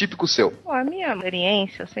dia típico seu. Bom, a minha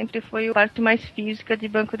experiência sempre foi a parte mais física de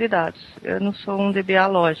banco de dados. Eu não sou um DBA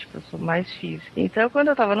lógico, eu sou mais físico. Então, quando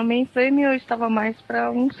eu estava no mainframe, eu estava mais para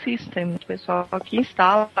um system. O pessoal que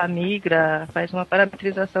instala, migra, faz uma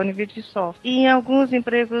parametrização a nível de software. E em alguns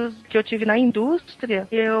empregos que eu tive na indústria,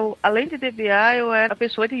 eu, além de DBA, eu era a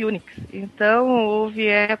pessoa de Unix. Então, houve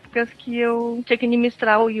épocas que eu tinha que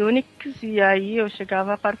administrar o Unix e aí eu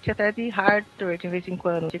chegava a parte até de hardware de vez em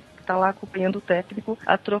quando. Tinha que estar lá acompanhando o técnico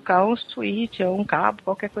a trocar um switch, ou um cabo,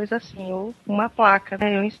 qualquer coisa assim, ou uma placa,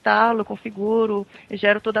 né? Eu instalo, configuro,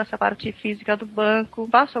 gero toda essa parte física do banco,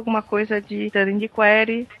 faço alguma coisa de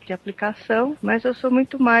query, de aplicação, mas eu sou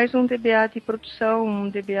muito mais um DBA de produção, um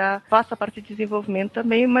DBA, faço a parte de desenvolvimento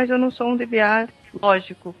também, mas eu não sou um DBA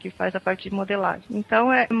lógico, que faz a parte de modelagem.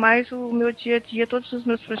 Então é mais o meu dia a dia, todos os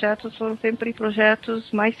meus projetos foram sempre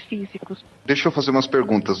projetos mais físicos. Deixa eu fazer umas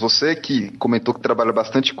perguntas. Você que comentou que trabalha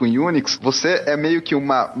bastante com Unix, você é meio que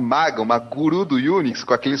uma maga, uma guru do Unix,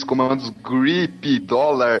 com aqueles comandos grep,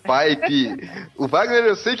 dollar, pipe. O Wagner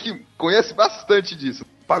eu sei que conhece bastante disso.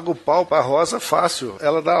 Pago o pau pra Rosa fácil.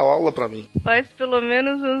 Ela dá aula pra mim. Faz pelo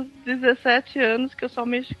menos uns 17 anos que eu só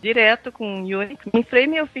mexo direto com Unix. Em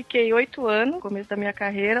frame eu fiquei 8 anos, no começo da minha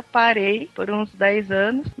carreira, parei por uns 10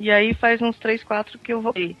 anos, e aí faz uns 3, 4 que eu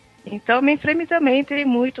voltei. Então, mainframe também tem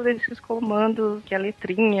muito desses comandos, que é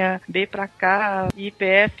letrinha, B pra cá,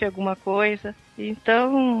 IPF alguma coisa.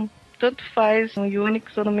 Então, tanto faz no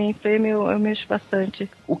Unix ou no mainframe, eu mexo bastante.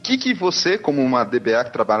 O que você, como uma DBA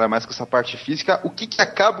que trabalha mais com essa parte física, o que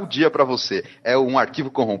acaba o dia pra você? É um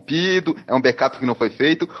arquivo corrompido? É um backup que não foi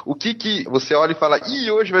feito? O que você olha e fala,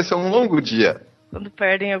 hoje vai ser um longo dia? Quando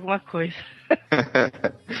perdem alguma coisa.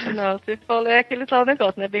 Não, você falou, é aquele tal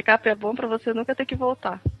negócio, né? Backup é bom pra você nunca ter que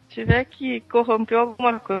voltar. Se tiver que corromper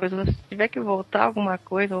alguma coisa, se tiver que voltar alguma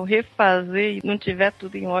coisa, ou refazer e não tiver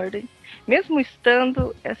tudo em ordem, mesmo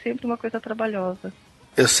estando, é sempre uma coisa trabalhosa.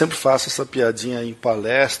 Eu sempre faço essa piadinha em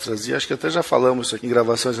palestras, e acho que até já falamos isso aqui em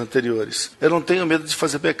gravações anteriores. Eu não tenho medo de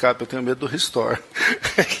fazer backup, eu tenho medo do restore.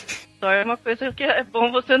 É uma coisa que é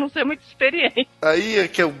bom você não ser muito experiente. Aí é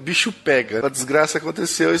que o bicho pega. A desgraça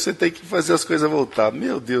aconteceu e você tem que fazer as coisas voltar.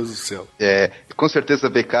 Meu Deus do céu. Com certeza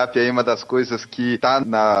backup é uma das coisas que tá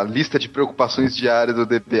na lista de preocupações diárias do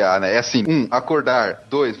DBA, né? É assim, 1, acordar,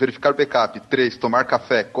 2, verificar o backup, 3, tomar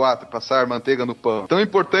café, 4, passar manteiga no pão. Tão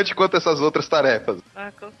importante quanto essas outras tarefas.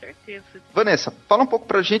 Ah, com certeza. Vanessa, fala um pouco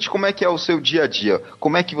pra gente como é que é o seu dia a dia.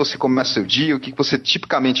 Como é que você começa o seu dia, o que você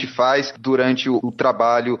tipicamente faz durante o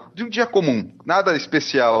trabalho de um dia comum. Nada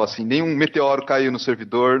especial, assim, nenhum meteoro caiu no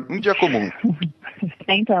servidor, um dia comum.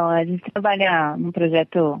 Então, a gente trabalha num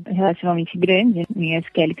projeto relativamente grande. Minha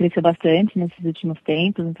SQL cresceu bastante nesses últimos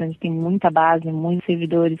tempos, então a gente tem muita base, muitos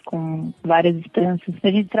servidores com várias instâncias. A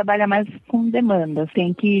gente trabalha mais com demandas.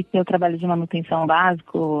 Tem que ter o trabalho de manutenção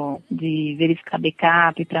básico, de verificar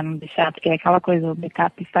backup para não deixar, porque é aquela coisa, o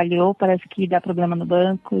backup falhou, parece que dá problema no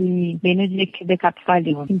banco e bem no dia que o backup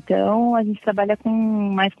falhou. Então, a gente trabalha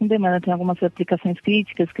mais com demanda. Tem algumas aplicações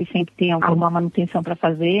críticas que sempre tem alguma manutenção para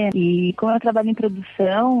fazer. E como eu trabalho em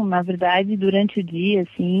produção, na verdade, durante o dia,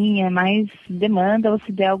 assim, é mais demanda ou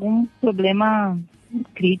se der algum problema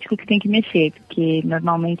crítico que tem que mexer, porque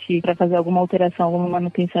normalmente para fazer alguma alteração, alguma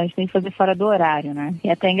manutenção, a gente tem que fazer fora do horário, né? E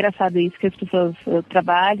é até engraçado isso que as pessoas, eu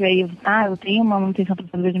trabalho, aí eu tenho uma manutenção para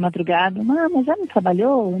fazer de madrugada, mas já não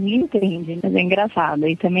trabalhou? Ninguém entende, mas é engraçado.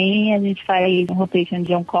 E também a gente faz um rotation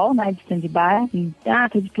de on-call, né, de stand-by, tá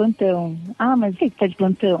de plantão. Mas sei que tá de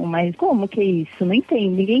plantão, mas como que é isso? Não entende,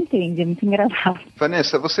 ninguém entende, é muito engraçado.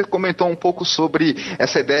 Vanessa, você comentou um pouco sobre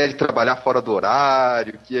essa ideia de trabalhar fora do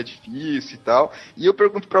horário, que é difícil e tal. E eu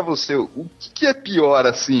pergunto pra você, o que é pior,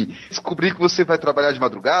 assim? Descobrir que você vai trabalhar de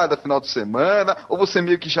madrugada, final de semana, ou você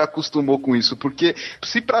meio que já acostumou com isso? Porque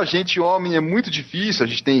se pra gente, homem, é muito difícil, a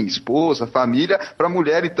gente tem esposa, família, pra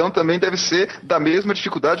mulher, então, também deve ser da mesma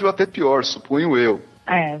dificuldade ou até pior, suponho eu.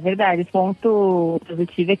 É verdade, o ponto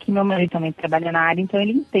positivo é que meu marido também trabalha na área, então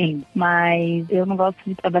ele entende. Mas eu não gosto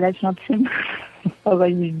de trabalhar de final de semana. Eu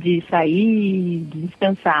gosto de sair, de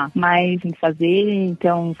descansar, mas em fazer.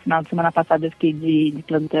 Então, no final de semana passada eu fiquei de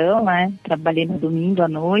plantão, né? Trabalhei no domingo à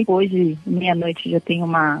noite. Hoje, meia-noite, já tenho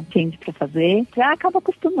uma change pra fazer. Já acaba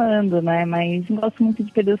acostumando, né? Mas não gosto muito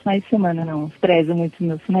de perder os finais de semana, não. Prezo muito os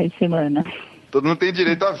meus finais de semana. Todo mundo tem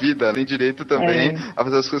direito à vida, tem direito também a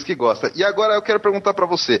fazer as coisas que gosta. E agora eu quero perguntar pra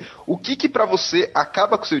você, o que pra você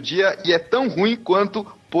acaba com o seu dia e é tão ruim quanto,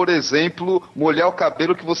 por exemplo, molhar o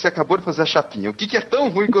cabelo que você acabou de fazer a chapinha? O que é tão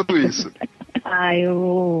ruim quanto isso?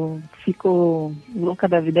 Eu fico louca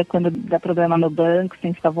da vida quando dá problema no banco,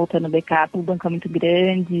 sem ficar voltando backup. O banco é muito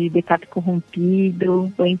grande, backup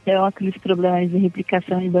corrompido, ou então aqueles problemas de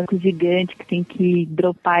replicação em banco gigante que tem que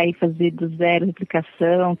dropar e fazer do zero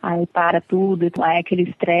replicação, aí para tudo, aí aquele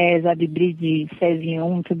estresse, a de 6 em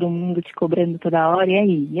 1, todo mundo te cobrando toda hora, e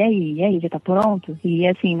aí, já tá pronto? E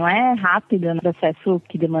assim, não é rápido, é um processo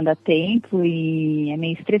que demanda tempo e é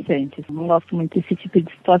meio estressante. Eu não gosto muito desse tipo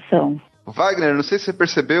de situação. Wagner, não sei se você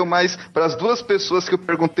percebeu, mas para as duas pessoas que eu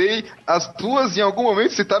perguntei, as duas em algum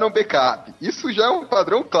momento citaram backup. Isso já é um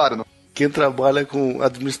padrão claro, não? Quem trabalha com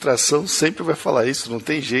administração sempre vai falar isso, não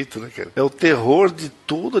tem jeito, né, cara? É o terror de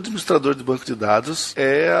todo administrador de banco de dados,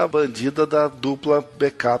 é a bandida da dupla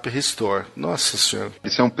backup restore. Nossa senhora.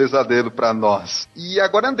 Isso é um pesadelo para nós. E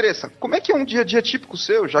agora, Andressa, como é que é um dia a dia típico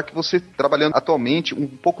seu, já que você trabalhando atualmente um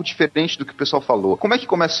pouco diferente do que o pessoal falou? Como é que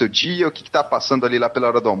começa o seu dia? O que tá passando ali lá pela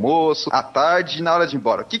hora do almoço, à tarde e na hora de ir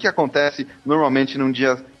embora? O que acontece normalmente num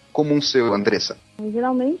dia comum seu, Andressa?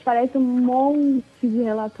 Geralmente parece um monte de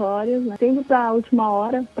relatórios, né? Sempre pra última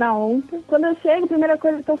hora, pra ontem. Quando eu chego, a primeira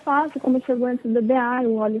coisa que eu faço, como eu chego antes do DBA,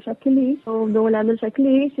 eu olho o checklist, eu dou uma olhada no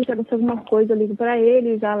checklist, se acontecer alguma coisa, eu ligo pra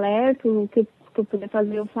ele, já alerto, o que eu puder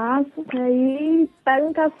fazer, eu faço. Aí pego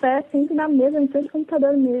um café, sempre na mesa, em frente do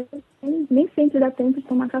computador mesmo. Nem sempre dá tempo de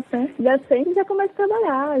tomar café. Já começo a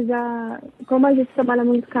trabalhar. Como a gente trabalha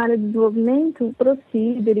muito com a área de desenvolvimento,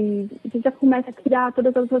 procedure, a gente já começa a criar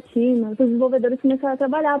todas as rotinas. Os desenvolvedores começam a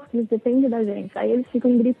trabalhar, porque eles dependem da gente. Aí eles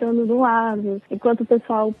ficam gritando do lado, enquanto o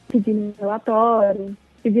pessoal pedindo relatório,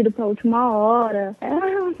 pedido pra última hora. É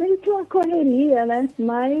meio que uma correria, né?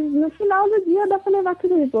 Mas no final do dia dá pra levar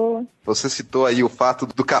tudo de boa. Você citou aí o fato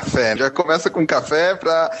do café. Já começa com café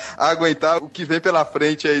pra aguentar o que vem pela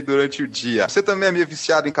frente aí durante o dia. Você também é meio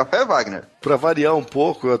viciado em café, Wagner? Pra variar um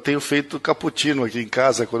pouco, eu tenho feito cappuccino aqui em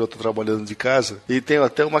casa, quando eu tô trabalhando de casa. E tenho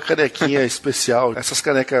até uma canequinha especial. Essas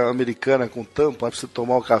canecas americanas com tampa, pra você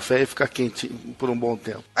tomar o café e ficar quentinho por um bom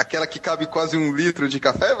tempo. Aquela que cabe quase 1 litro de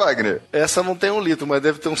café, Wagner? Essa não tem 1 litro, mas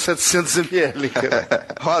deve ter uns 700 ml, cara.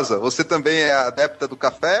 Rosa, você também é adepta do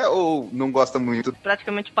café ou não gosta muito?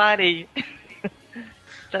 Praticamente parei.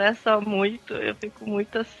 Estressa muito, eu fico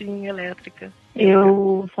muito assim, elétrica.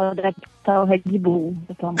 Eu sou adepta ao Red Bull.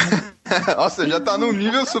 Nossa, já tá num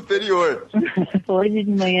nível superior. Hoje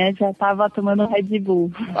de manhã já tava tomando Red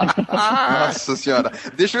Bull. Nossa senhora.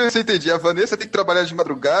 Deixa eu ver se eu entendi. A Vanessa tem que trabalhar de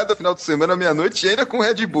madrugada, final de semana, meia-noite e ainda com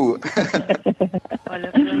Red Bull.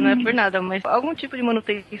 Olha, não é por nada, mas algum tipo de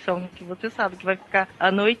manutenção que você sabe que vai ficar a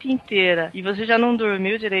noite inteira e você já não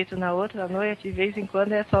dormiu direito na outra noite, de vez em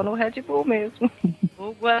quando é só no Red Bull mesmo.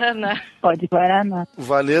 Ou Guaraná. Pode Guaraná.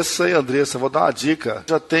 Vanessa e Andressa, vou dar uma dica.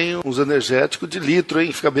 Já tem uns energéticos de litro,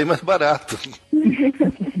 hein? Fica bem mais barato.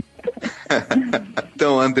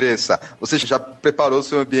 Então, Andressa, você já preparou o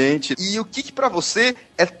seu ambiente. E o que pra você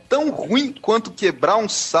é tão ruim quanto quebrar um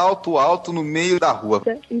salto alto no meio da rua?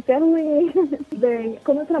 Isso é ruim. Bem,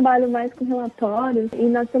 como eu trabalho mais com relatórios e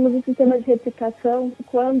nós temos um sistema de replicação,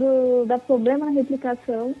 quando dá problema na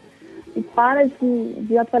replicação e para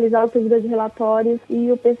de atualizar o servidor de relatórios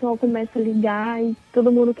e o pessoal começa a ligar e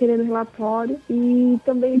todo mundo querendo relatório. E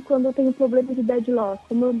também quando eu tenho problema de deadlock,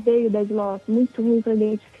 como eu odeio deadlock, muito ruim para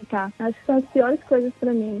identificar. Acho que são as piores coisas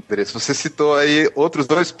para mim. Andressa, você citou aí outros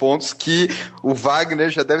 2 pontos que o Wagner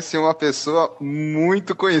já deve ser uma pessoa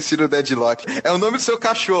muito conhecida no deadlock. É o nome do seu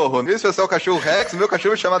cachorro. Não sei se é o cachorro Rex, o meu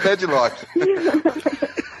cachorro chama Deadlock.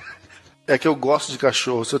 É que eu gosto de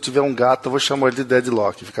cachorro. Se eu tiver um gato, eu vou chamar ele de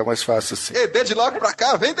Deadlock. Fica mais fácil assim. Ei, Deadlock pra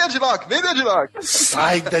cá! Vem, Deadlock! Vem, Deadlock!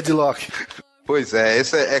 Sai, Deadlock! Pois é,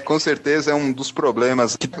 esse é com certeza um dos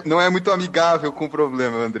problemas que não é muito amigável com o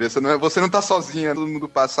problema, Andressa. Você não tá sozinha, todo mundo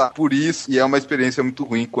passa por isso e é uma experiência muito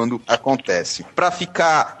ruim quando acontece. Pra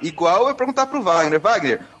ficar igual, eu vou perguntar pro Wagner.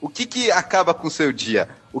 Wagner, o que acaba com o seu dia?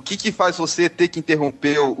 o que faz você ter que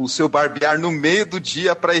interromper o seu barbear no meio do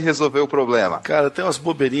dia para ir resolver o problema? Cara, tem umas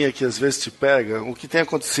bobeirinhas que às vezes te pega. O que tem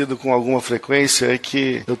acontecido com alguma frequência é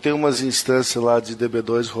que eu tenho umas instâncias lá de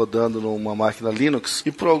DB2 rodando numa máquina Linux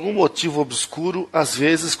e por algum motivo obscuro, às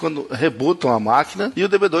vezes quando rebootam a máquina e o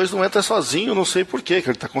DB2 não entra sozinho, não sei porquê, que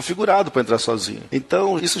ele está configurado para entrar sozinho.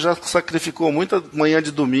 Então isso já sacrificou muita manhã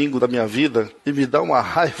de domingo da minha vida e me dá uma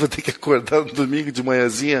raiva ter que acordar no domingo de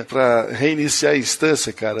manhãzinha para reiniciar a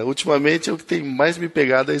instância, cara. Ultimamente é o que tem mais me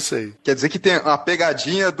pegado é isso aí. Quer dizer que tem uma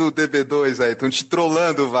pegadinha do DB2 aí, estão te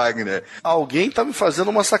trollando, Wagner. Alguém tá me fazendo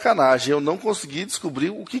uma sacanagem, eu não consegui descobrir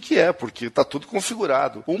o que é, porque tá tudo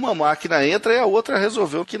configurado. Uma máquina entra e a outra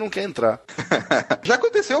resolveu que não quer entrar. Já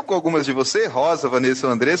aconteceu com algumas de você, Rosa, Vanessa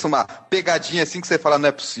ou Andressa, uma pegadinha assim que você fala, não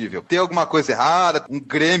é possível. Tem alguma coisa errada, um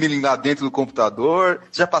gremlin lá dentro do computador?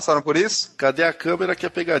 Vocês já passaram por isso? Cadê a câmera que é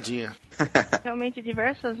pegadinha? Realmente,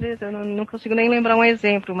 diversas vezes, eu não consigo nem lembrar um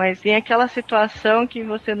exemplo, mas tem aquela situação que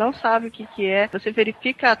você não sabe o que é, você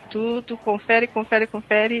verifica tudo, confere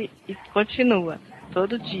e continua.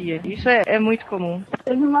 Todo dia. Isso é muito comum.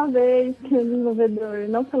 Teve uma vez que o desenvolvedor,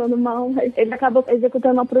 não falando mal, mas ele acabou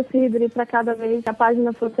executando uma procedure para cada vez que a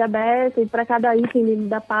página fosse aberta e para cada item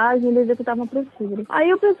da página ele executava uma procedure.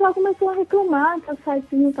 Aí o pessoal começou a reclamar que o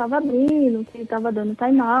site não estava abrindo, que estava dando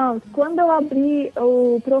timeout. Quando eu abri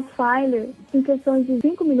o Profiler, em questão de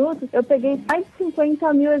 5 minutos, eu peguei mais de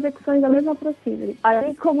 50 mil execuções da mesma procedure.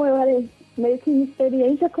 Aí, como eu era meio que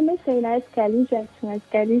inexperiente, eu comecei, né? SQL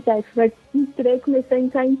Injection. Entrei, comecei a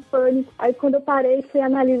entrar em pânico. Aí quando eu parei, fui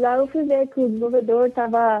analisar, eu fui ver que o desenvolvedor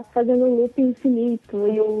estava fazendo um loop infinito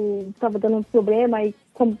e eu estava dando um problema e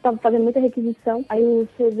como estava fazendo muita requisição, aí o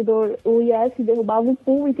servidor, o IS, derrubava o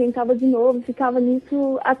pool e tentava de novo, ficava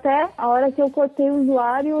nisso até a hora que eu cortei o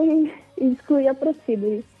usuário e excluí a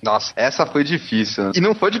procedure. Nossa, essa foi difícil. E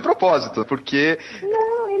não foi de propósito, porque...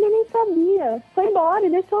 Não, ele nem sabia. Foi embora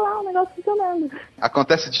e deixou lá o negócio funcionando.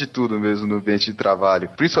 Acontece de tudo mesmo no ambiente de trabalho,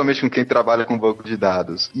 principalmente com quem trabalha com banco de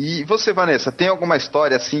dados. E você, Vanessa, tem alguma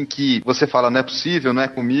história assim que você fala, não é possível, não é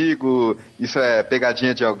comigo, isso é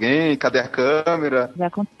pegadinha de alguém, cadê a câmera? Já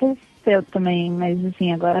aconteceu também, mas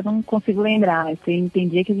assim, agora não consigo lembrar. Você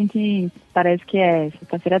entendia que a gente parece que é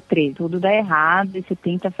sexta-feira 13. Tudo dá errado e você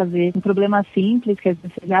tenta fazer um problema simples que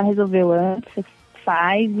você já resolveu antes, você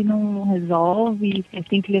faz e não resolve, você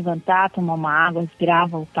tem que levantar, tomar uma água, respirar,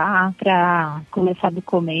 voltar pra começar do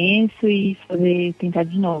começo e tentar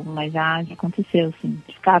de novo, mas já aconteceu, assim.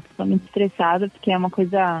 Ficar totalmente estressada, porque é uma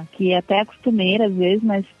coisa que é até costumeira às vezes,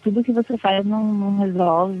 mas tudo que você faz não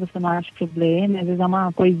resolve, você não acha problema, às vezes é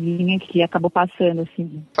uma coisinha que acabou passando,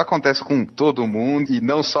 assim. Isso acontece com todo mundo, e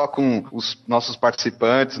não só com os nossos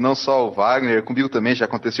participantes, não só o Wagner, comigo também já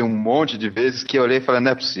aconteceu um monte de vezes que eu olhei e falei,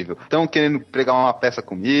 não é possível. Estão querendo pregar uma peça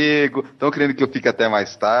comigo, estão querendo que eu fique até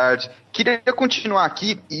mais tarde. Queria continuar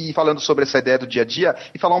aqui e falando sobre essa ideia do dia a dia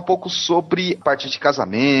e falar um pouco sobre parte de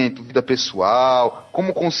casamento, vida pessoal,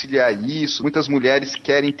 como conciliar isso. Muitas mulheres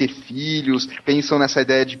querem ter filhos, pensam nessa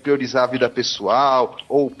ideia de priorizar a vida pessoal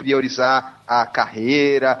ou priorizar a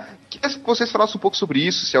carreira. Queria que vocês falassem um pouco sobre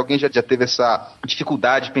isso, se alguém já teve essa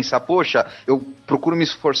dificuldade de pensar, poxa, eu procuro me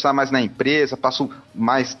esforçar mais na empresa, passo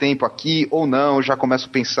mais tempo aqui, ou não, eu já começo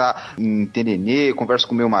a pensar em ter nenê, converso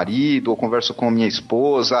com meu marido, ou converso com minha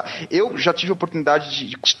esposa. Eu já tive a oportunidade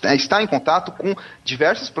de estar em contato com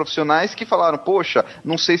diversos profissionais que falaram, poxa,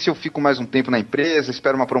 não sei se eu fico mais um tempo na empresa,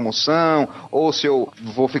 espero uma promoção, ou se eu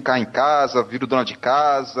vou ficar em casa, viro dona de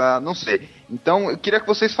casa, não sei. Então, eu queria que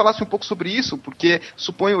vocês falassem um pouco sobre isso, porque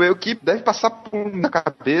suponho eu que deve passar na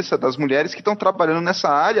cabeça das mulheres que estão trabalhando nessa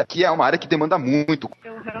área, que é uma área que demanda muito.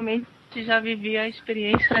 Eu realmente já vivi a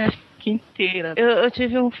experiência inteira. Eu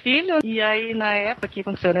tive um filho e aí na época que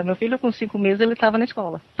aconteceu, né? Meu filho com 5 meses ele estava na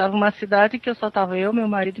escola. Estava numa cidade que eu só estava eu, meu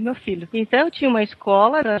marido e meu filho. Então eu tinha uma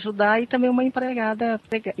escola para ajudar e também uma empregada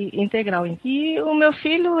integral. E o meu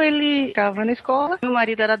filho ele ficava na escola, meu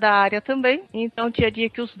marido era da área também. Então tinha dia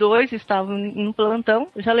que os dois estavam no plantão.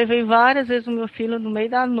 Eu já levei várias vezes o meu filho no meio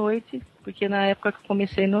da noite, porque na época que eu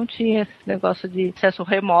comecei não tinha esse negócio de acesso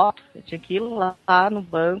remoto. Eu tinha que ir lá no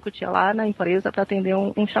banco, tinha lá na empresa para atender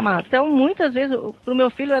um chamado. Então, muitas vezes, pro meu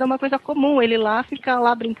filho era uma coisa comum, ele lá ficar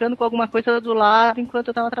lá brincando com alguma coisa do lado enquanto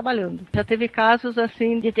eu estava trabalhando. Já teve casos,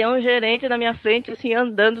 assim, de ter um gerente na minha frente, assim,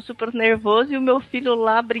 andando super nervoso e o meu filho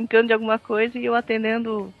lá brincando de alguma coisa e eu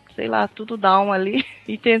atendendo sei lá, tudo down ali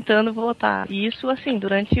e tentando voltar. E isso, assim,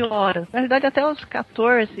 durante horas. Na verdade, até os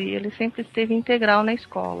 14, ele sempre esteve integral na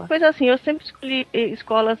escola. Pois assim, eu sempre escolhi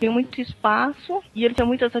escolas com muito espaço e ele tinha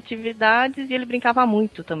muitas atividades e ele brincava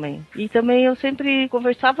muito também. E também eu sempre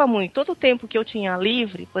conversava muito. Todo o tempo que eu tinha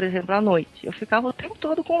livre, por exemplo, à noite, eu ficava o tempo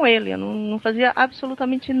todo com ele. Eu não fazia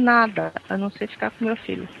absolutamente nada, a não ser ficar com meu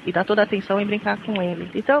filho. E dar toda a atenção em brincar com ele.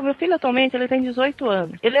 Então, meu filho atualmente, ele tem 18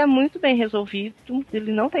 anos. Ele é muito bem resolvido,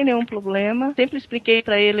 ele não tem nenhum problema. Sempre expliquei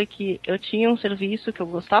pra ele que eu tinha um serviço que eu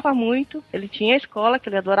gostava muito, ele tinha a escola que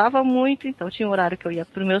ele adorava muito, então tinha um horário que eu ia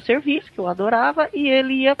pro meu serviço, que eu adorava, e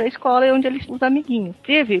ele ia pra escola onde ele os amiguinhos.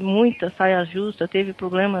 Teve muita saia justa, teve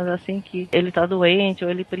problemas assim que ele tá doente ou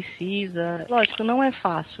ele precisa. Lógico, não é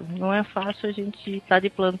fácil. Não é fácil a gente tá de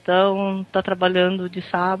plantão, tá trabalhando de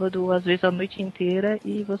sábado, às vezes a noite inteira,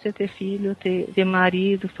 e você ter filho, ter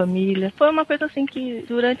marido, família. Foi uma coisa assim que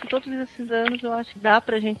durante todos esses anos eu acho que dá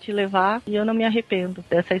pra gente levar, e eu não me arrependo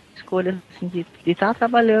dessa escolha assim, de estar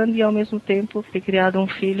trabalhando e ao mesmo tempo ter criado um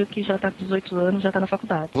filho que já tá com 18 anos, já tá na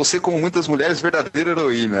faculdade. Você, como muitas mulheres, verdadeira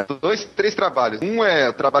heroína. 2, 3 trabalhos. Um é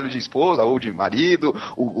o trabalho de esposa ou de marido,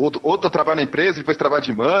 o outro trabalho na empresa, depois trabalho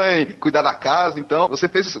de mãe, cuidar da casa. Então, você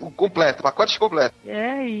fez o completo, o pacote completo.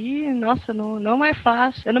 Nossa, não é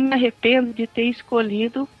fácil. Eu não me arrependo de ter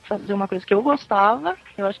escolhido fazer uma coisa que eu gostava.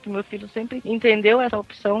 Eu acho que meu filho sempre entendeu essa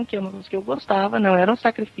opção, que é uma coisa que eu gostava, não era um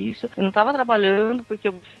sacrifício. Eu não estava trabalhando porque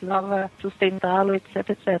eu precisava sustentá-lo, etc,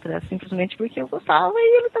 etc. Simplesmente porque eu gostava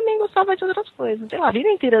e ele também gostava de outras coisas. Sei lá, a vida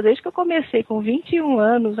inteira, desde que eu comecei com 21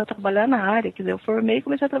 anos a trabalhar na área, quer dizer, eu formei e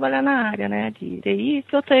comecei a trabalhar na área, né, de TI,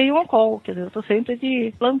 que eu tenho um call, quer dizer, eu tô sempre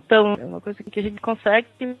de plantão. É uma coisa que a gente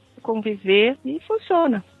consegue conviver e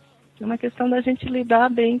funciona. É uma questão da gente lidar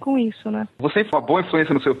bem com isso, né? Você foi uma boa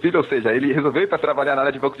influência no seu filho? Ou seja, ele resolveu ir para trabalhar na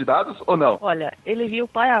área de banco de dados ou não? Olha, ele viu o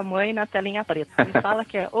pai e a mãe na telinha preta. Ele fala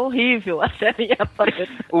que é horrível a telinha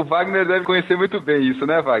preta. O Wagner deve conhecer muito bem isso,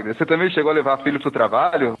 né, Wagner? Você também chegou a levar filho pro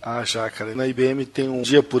trabalho? Ah, já, cara. Na IBM tem um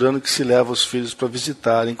dia por ano que se leva os filhos para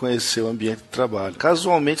visitarem, conhecer o ambiente de trabalho.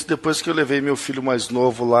 Casualmente, depois que eu levei meu filho mais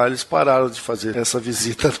novo lá, eles pararam de fazer essa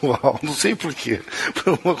visita anual. Não sei por quê.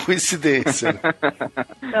 Foi uma coincidência.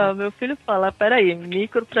 Não, meu filho fala, peraí,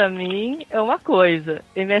 micro pra mim é uma coisa,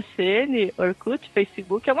 MSN, Orkut,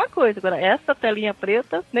 Facebook é uma coisa, agora essa telinha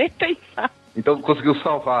preta, nem pensar. Então conseguiu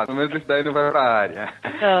salvar, pelo menos esse daí não vai pra área.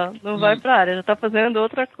 Não vai pra área, já tá fazendo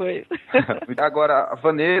outra coisa. Agora, a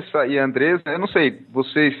Vanessa e a Andressa, eu não sei,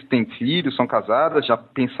 vocês têm filhos, são casadas, já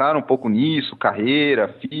pensaram um pouco nisso,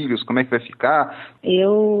 carreira, filhos, como é que vai ficar?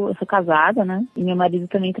 Eu sou casada, né? E meu marido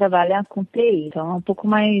também trabalha com TI, então é um pouco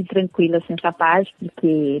mais tranquilo assim essa parte, porque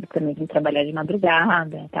ele também tem que trabalhar de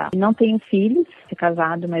madrugada e tal. Não tenho filhos, sou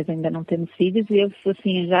casado, mas ainda não temos filhos, e eu,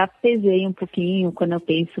 assim, já pesei um pouquinho quando eu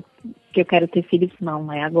penso que eu quero ter filhos,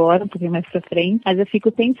 não é agora, um pouquinho mais pra frente, mas eu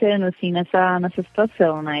fico pensando, assim, nessa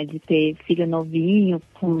situação, né, de ter filho novinho,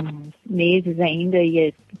 com meses ainda,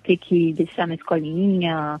 e ter que deixar na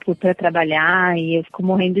escolinha, pra trabalhar, e eu fico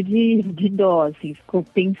morrendo de dó, assim, fico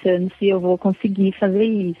pensando se eu vou conseguir fazer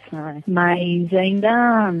isso, né, mas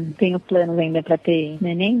ainda tenho planos ainda pra ter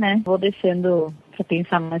neném, né, vou deixando pra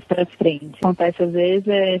pensar mais pra frente. Acontece às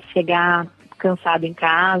vezes chegar cansado em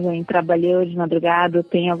casa, trabalhou de madrugada,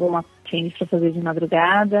 tem alguma change pra fazer de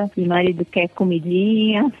madrugada, e o marido quer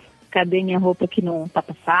comidinha, cadê minha roupa que não tá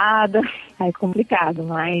passada? Aí é complicado,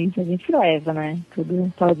 mas a gente leva, né?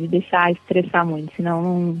 Tudo pode deixar estressar muito,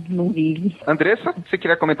 senão não vive. Andressa, você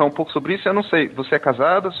queria comentar um pouco sobre isso? Eu não sei, você é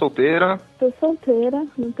casada, solteira? Tô solteira,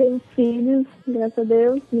 não tenho filhos, graças a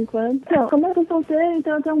Deus, por enquanto. Então, como eu tô solteira,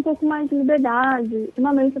 então eu tenho um pouco mais de liberdade.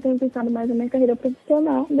 Ultimamente eu tenho pensado mais na minha carreira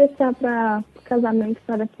profissional, deixar pra casamento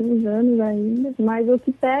para daqui uns anos ainda. Mas o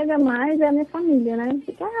que pega mais é a minha família, né?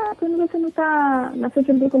 Porque, quando você não tá na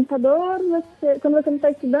frente do computador, quando você não tá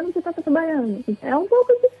estudando, você tá trabalhando. É um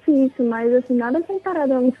pouco difícil, mas assim, nada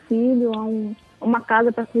comparado a um filho, a uma casa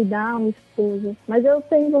para cuidar, uma esposa. Mas eu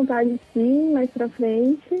tenho vontade sim, mais pra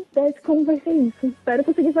frente, ver como vai ser isso. Espero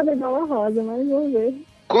conseguir fazer igual a Rosa, mas vamos ver.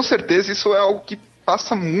 Com certeza isso é algo que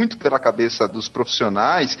passa muito pela cabeça dos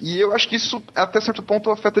profissionais, e eu acho que isso, até certo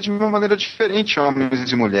ponto, afeta de uma maneira diferente homens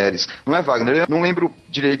e mulheres. Não é, Wagner? Eu não lembro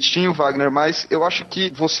direitinho, Wagner, mas eu acho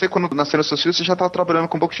que você, quando nasceram seus filhos, você já estava trabalhando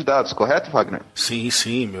com banco de dados, correto, Wagner? Sim.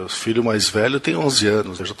 Meu filho mais velho tem 11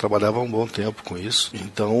 anos. Eu já trabalhava há um bom tempo com isso,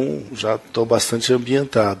 então já estou bastante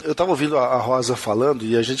ambientado. Eu estava ouvindo a Rosa falando,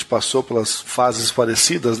 e a gente passou pelas fases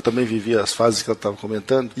parecidas, também vivi as fases que ela estava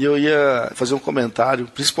comentando, e eu ia fazer um comentário,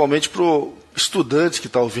 principalmente pro estudante que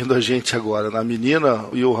está ouvindo a gente agora, a menina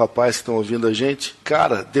e o rapaz que estão ouvindo a gente,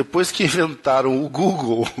 cara, depois que inventaram o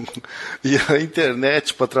Google e a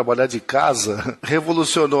internet para trabalhar de casa,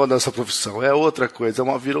 revolucionou a nossa profissão. É outra coisa,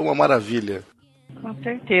 virou uma maravilha. Com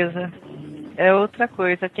certeza. É outra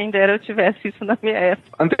coisa. Quem dera eu tivesse isso na minha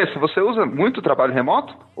época. Andressa, você usa muito trabalho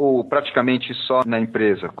remoto ou praticamente só na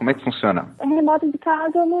empresa? Como é que funciona? Remoto de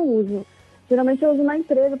casa eu não uso. Geralmente eu uso na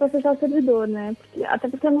empresa para fechar o servidor, né? Até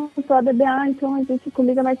porque eu não sou a DBA, então a gente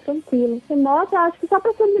comigo é mais tranquilo. Remoto, eu acho que só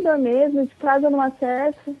para servidor mesmo, de casa eu não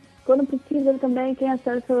acesso. Quando precisa também, quem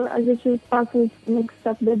acessa, a gente passa no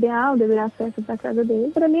DBA, o DBA acessa para casa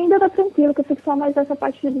dele. Para mim ainda tá tranquilo, que eu fico só mais nessa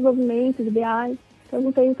parte de desenvolvimento, de BI. Eu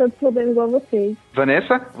não tenho tanto problema igual a vocês.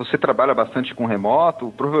 Vanessa, você trabalha bastante com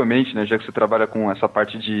remoto, provavelmente, né, já que você trabalha com essa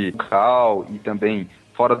parte de call e também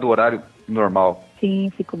fora do horário normal. Sim,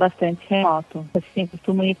 fico bastante remoto. Eu sempre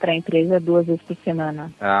costumo ir para a empresa 2 vezes por semana.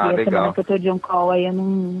 Ah, e a legal. semana que eu tô de on-call, aí eu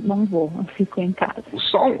não vou, eu fico em casa.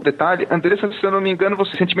 Só um detalhe, Andressa, se eu não me engano,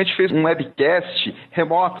 você recentemente fez um webcast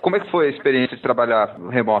remoto. Como é que foi a experiência de trabalhar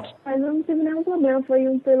remoto? Mas eu não tive nenhum problema, foi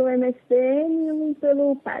um pelo MSN e um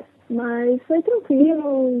pelo PAS. Mas foi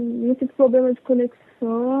tranquilo, não tive problema de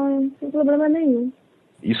conexão, não tive problema nenhum.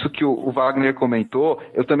 Isso que o Wagner comentou,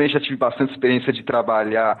 eu também já tive bastante experiência de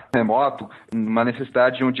trabalhar remoto, uma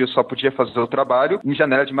necessidade onde eu só podia fazer o trabalho em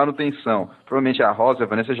janela de manutenção. Provavelmente a Rosa e a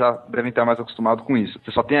Vanessa já devem estar mais acostumados com isso.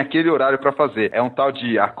 Você só tem aquele horário para fazer. É um tal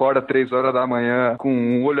de acorda 3 horas da manhã, com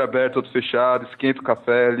um olho aberto, outro fechado, esquenta o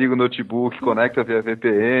café, liga o notebook, conecta via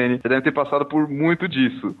VPN. Você deve ter passado por muito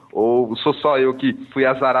disso. Ou sou só eu que fui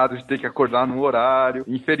azarado de ter que acordar num horário,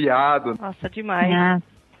 em feriado. Nossa, demais. Ah,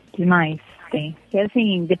 demais. Tem. Porque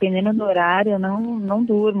assim, dependendo do horário, eu não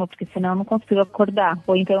durmo, porque senão eu não consigo acordar.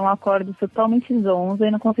 Ou então eu acordo totalmente zonza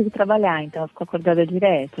e não consigo trabalhar, então eu fico acordada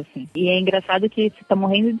direto, assim. E é engraçado que você tá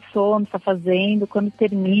morrendo de sono, tá fazendo, quando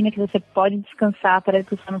termina, que você pode descansar, parece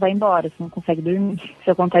que o sono vai embora, você não consegue dormir.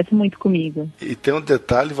 Isso acontece muito comigo. E tem um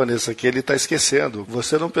detalhe, Vanessa, que ele tá esquecendo.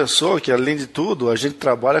 Você não pensou que, além de tudo, a gente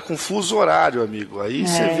trabalha com fuso horário, amigo. Aí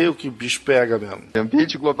você vê o que o bicho pega mesmo. O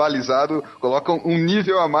ambiente globalizado coloca um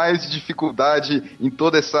nível a mais de dificuldade em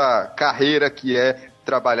toda essa carreira que é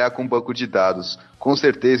trabalhar com banco de dados. Com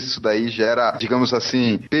certeza isso daí gera, digamos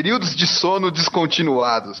assim, períodos de sono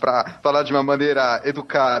descontinuados, para falar de uma maneira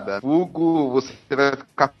educada. Hugo, você vai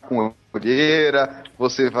ficar com olheira,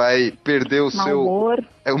 você vai perder o seu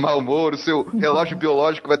mau humor, o seu relógio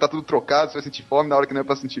biológico vai estar tudo trocado, você vai sentir fome na hora que não é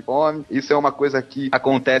para sentir fome. Isso é uma coisa que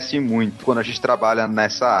acontece muito quando a gente trabalha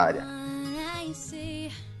nessa área.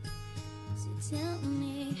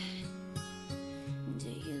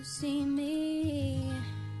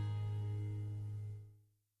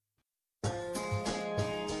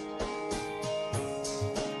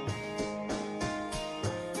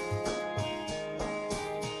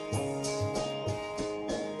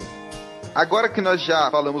 Agora que nós já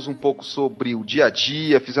falamos um pouco sobre o dia a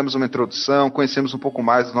dia, fizemos uma introdução, conhecemos um pouco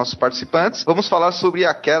mais dos nossos participantes, vamos falar sobre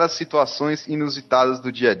aquelas situações inusitadas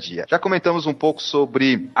do dia a dia. Já comentamos um pouco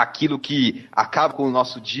sobre aquilo que acaba com o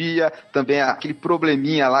nosso dia, também aquele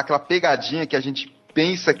probleminha lá, aquela pegadinha que a gente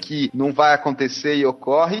pensa que não vai acontecer e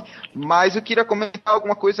ocorre, mas eu queria comentar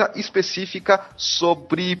alguma coisa específica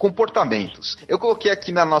sobre comportamentos. Eu coloquei aqui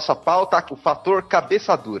na nossa pauta o fator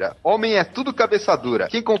cabeça dura. Homem é tudo cabeça dura.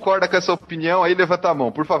 Quem concorda com essa opinião aí, levanta a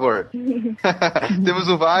mão, por favor. Temos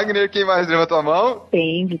o Wagner, quem mais levantou a mão?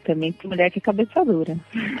 Tem, também tem mulher que é cabeça dura.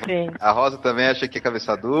 Sim. A Rosa também acha que é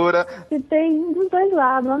cabeça dura. E tem dos dois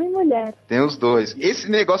lados, homem e mulher. Tem os dois. Esse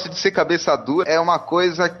negócio de ser cabeça dura é uma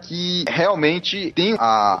coisa que realmente tem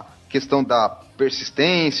a questão da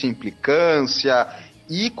persistência, implicância,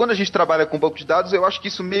 e quando a gente trabalha com banco de dados, eu acho que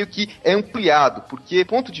isso meio que é ampliado, porque do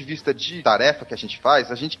ponto de vista de tarefa que a gente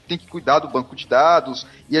faz, a gente tem que cuidar do banco de dados,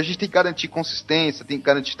 e a gente tem que garantir consistência, tem que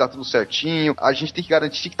garantir que está tudo certinho, a gente tem que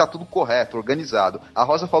garantir que está tudo correto, organizado. A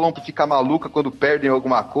Rosa falou que fica maluca quando perdem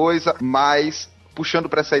alguma coisa, mas puxando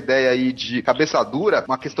para essa ideia aí de cabeça dura,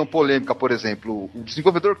 uma questão polêmica, por exemplo, o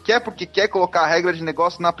desenvolvedor quer porque quer colocar a regra de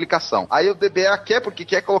negócio na aplicação, aí o DBA quer porque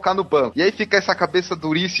quer colocar no banco, e aí fica essa cabeça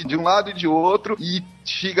durice de um lado e de outro, e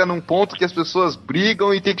chega num ponto que as pessoas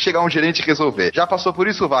brigam e tem que chegar um gerente e resolver. Já passou por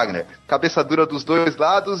isso, Wagner? Cabeça dura dos dois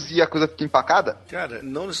lados e a coisa fica empacada? Cara,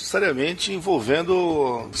 não necessariamente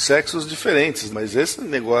envolvendo sexos diferentes, mas esse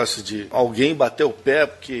negócio de alguém bater o pé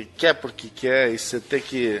porque quer, e você ter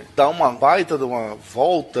que dar uma baita de uma uma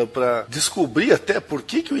volta para descobrir até por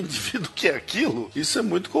que o indivíduo quer aquilo. Isso é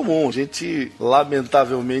muito comum. A gente,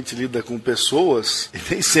 lamentavelmente, lida com pessoas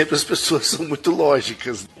e nem sempre as pessoas são muito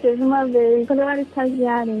lógicas. Teve uma vez, quando eu era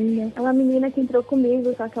estagiária ainda, uma menina que entrou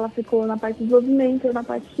comigo, só que ela ficou na parte de desenvolvimento, eu na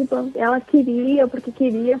parte de banco. Ela queria, porque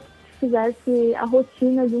queria fizesse a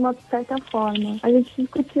rotina de uma certa forma. A gente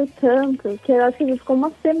discutiu tanto que eu acho que a gente ficou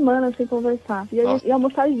uma semana sem conversar. E a gente ia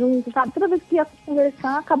almoçar junto, sabe? Toda vez que ia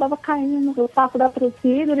conversar, acabava caindo no papo da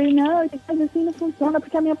procedura e não, assim não funciona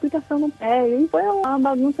porque a minha aplicação não pega. E foi uma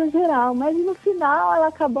bagunça geral. Mas no final ela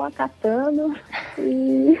acabou acatando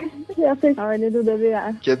e aceitou a ordem do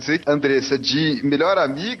DBA. Quer dizer, Andressa, de melhor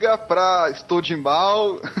amiga pra estou de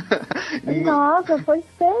mal. Nossa, foi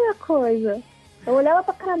feia a coisa. Eu olhava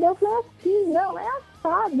pra cara dela e falei assim, não, é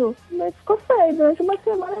assado. Mas ficou feio durante uma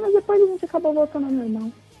semana, mas depois a gente acabou voltando ao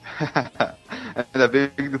normal. Ainda bem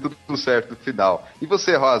que deu tudo certo no final. E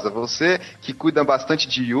você, Rosa, você que cuida bastante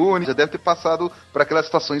de Uni, já deve ter passado por aquelas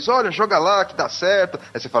situações, olha, joga lá que dá certo.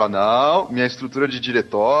 Aí você fala, não, minha estrutura de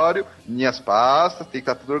diretório, minhas pastas, tem que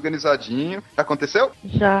estar tudo organizadinho. Já aconteceu?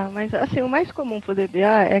 Já, mas assim, o mais comum pro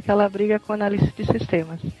DBA é aquela briga com analista de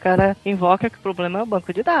sistemas. O cara invoca que o problema é o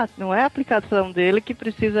banco de dados, não é a aplicação dele que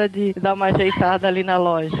precisa de dar uma ajeitada ali na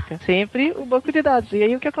lógica. Sempre o banco de dados. E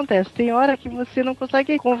aí o que acontece? Tem hora que você não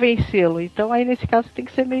consegue convencê-lo. Então aí nesse caso tem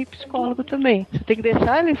que ser meio psicólogo também. Você tem que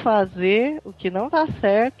deixar ele fazer o que não tá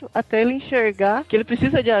certo até ele enxergar que ele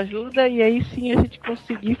precisa de ajuda e aí sim a gente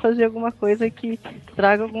conseguir fazer alguma coisa que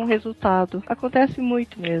traga algum resultado. Acontece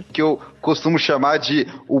muito mesmo. Que eu costumo chamar de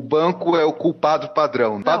o banco é o culpado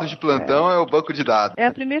padrão. O culpado de plantão é o banco de dados. É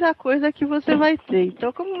a primeira coisa que você vai ter.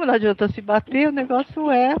 Então, como não adianta se bater, o negócio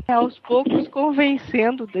é aos poucos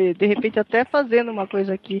convencendo, de repente até fazendo uma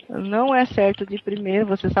coisa que não é certo de primeiro.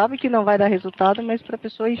 Você sabe que não vai dar resultado, mas para a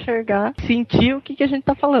pessoa enxergar, sentir o que a gente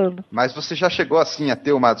tá falando. Mas você já chegou assim a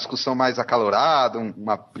ter uma discussão mais acalorada,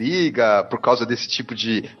 uma briga por causa desse tipo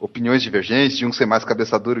de opiniões divergentes, de um ser mais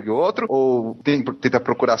cabeça dura que o outro? Ou tenta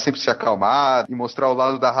procurar sempre se acalmar e mostrar o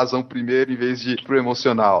lado da razão primeiro em vez de ir pro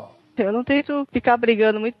emocional? Eu não tento ficar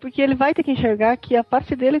brigando muito, porque ele vai ter que enxergar que a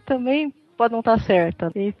parte dele também pode não estar certa.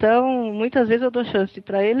 Então, muitas vezes eu dou chance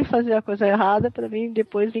para ele fazer a coisa errada, para mim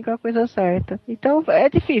depois vir com a coisa certa. Então, é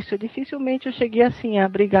difícil. Dificilmente eu cheguei assim a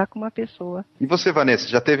brigar com uma pessoa. E você, Vanessa,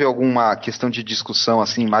 já teve alguma questão de discussão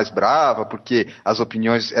assim mais brava, porque as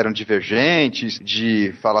opiniões eram divergentes,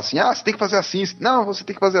 de falar assim, você tem que fazer assim, não, você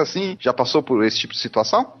tem que fazer assim. Já passou por esse tipo de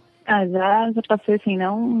situação? Já passei assim,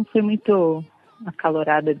 não foi muito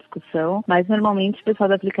acalorada a discussão, mas normalmente o pessoal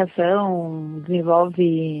da aplicação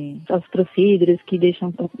desenvolve os procedures que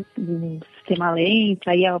deixam o sistema lento,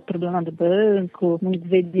 aí é o problema do banco, não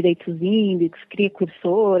vê direito os índices, cria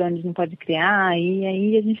cursor onde não pode criar, e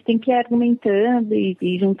aí a gente tem que ir argumentando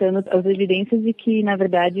e juntando as evidências de que, na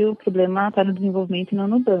verdade, o problema está no desenvolvimento e não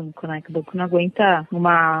no banco, né? Que o banco não aguenta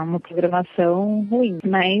uma programação ruim,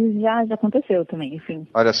 mas já aconteceu também, enfim.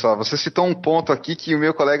 Olha só, você citou um ponto aqui que o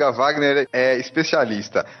meu colega Wagner é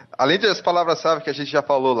especialista. Além das palavras-chave que a gente já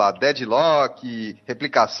falou lá, deadlock,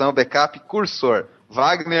 replicação, backup, cursor.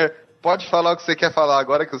 Wagner, pode falar o que você quer falar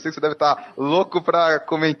agora, que eu sei que você deve estar louco para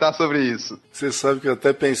comentar sobre isso. Você sabe que eu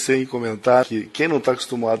até pensei em comentar que quem não está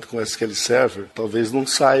acostumado com SQL Server, talvez não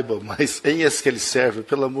saiba, mas em SQL Server,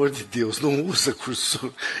 pelo amor de Deus, não usa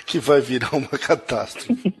cursor que vai virar uma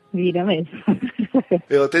catástrofe. Vira mesmo.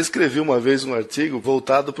 Eu até escrevi uma vez um artigo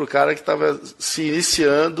voltado para o cara que estava se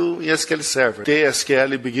iniciando em SQL Server.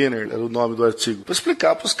 TSQL Beginner era o nome do artigo. Para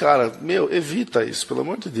explicar para os caras, evita isso, pelo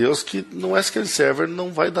amor de Deus, que no SQL Server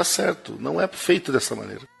não vai dar certo. Não é feito dessa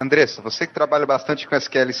maneira. Andressa, você que trabalha bastante com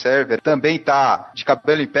SQL Server, também tá de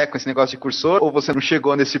cabelo em pé com esse negócio de cursor, ou você não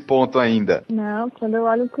chegou nesse ponto ainda? Não, quando eu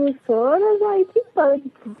olho o cursor, eu já entro em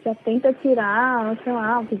pânico. Já tenta tirar, sei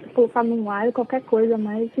lá, tem que colocar no ar, qualquer coisa,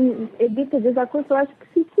 mas evita de usar cursor. Eu acho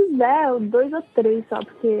que se tiver 2 ou 3 só,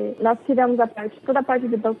 porque nós tiramos toda a parte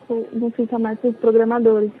de banco não fica mais com os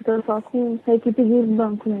programadores, fica só com a equipe de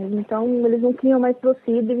banco mesmo. Então eles não criam mais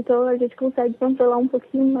procedure, então a gente consegue controlar um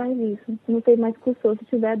pouquinho mais isso. Não tem mais cursor, se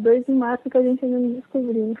tiver 2 no máximo que a gente ainda não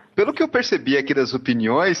descobriu. Pelo que eu percebi aqui das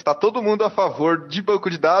opiniões, está todo mundo a favor de banco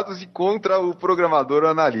de dados e contra o programador ou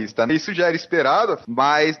analista. Isso já era esperado,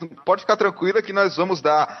 mas pode ficar tranquila que nós vamos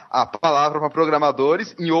dar a palavra para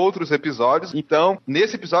programadores em outros episódios. Então, Então,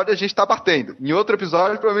 nesse episódio a gente tá batendo. Em outro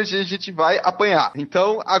episódio, provavelmente a gente vai apanhar.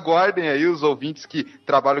 Então, aguardem aí os ouvintes que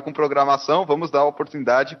trabalham com programação. Vamos dar a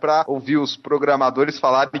oportunidade para ouvir os programadores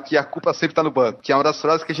falarem que a culpa sempre tá no banco, que é uma das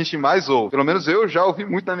frases que a gente mais ouve. Pelo menos eu já ouvi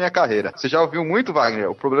muito na minha carreira. Você já ouviu muito, Wagner?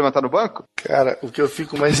 O problema tá no banco? Cara, o que eu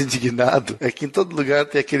fico mais indignado é que em todo lugar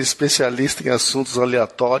tem aquele especialista em assuntos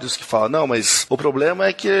aleatórios que fala, não, mas o problema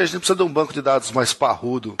é que a gente precisa de um banco de dados mais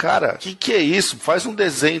parrudo. Cara, que é isso? Faz um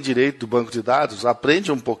desenho direito do banco de dados,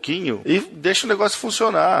 aprende um pouquinho e deixa o negócio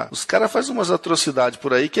funcionar. Os caras fazem umas atrocidades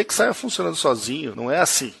por aí que é que saia funcionando sozinho. Não é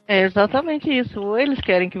assim. É exatamente isso. Ou eles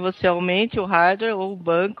querem que você aumente o hardware ou o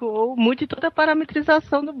banco, ou mude toda a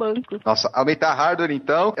parametrização do banco. Nossa, aumentar hardware,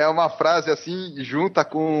 então, é uma frase assim, junta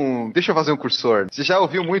com... Deixa eu fazer um cursor. Você já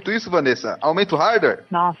ouviu muito isso, Vanessa? Aumenta o hardware?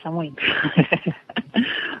 Nossa, muito.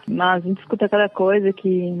 Mas a gente escuta cada coisa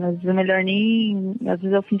que às vezes é melhor nem... Às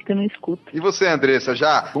vezes eu finjo que eu não escuto. E você, Andressa,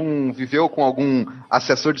 já viveu com algum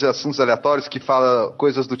assessor de assuntos aleatórios que fala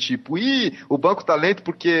coisas do tipo, o banco tá lento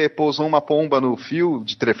porque pousou uma pomba no fio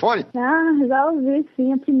de telefone? Ah, já ouvi,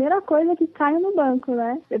 sim. A primeira coisa que cai no banco,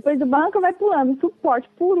 né? Depois do banco vai pulando. Suporte,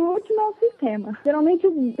 por último, é o sistema. Geralmente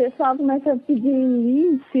o pessoal começa a pedir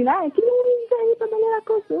índice, né? Cria um índice aí pra melhorar a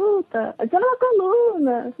consulta. Adiciona uma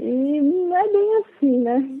coluna. E não é bem assim,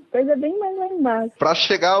 né? Coisa bem mais lá embaixo. Pra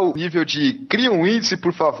chegar ao nível de cria um índice,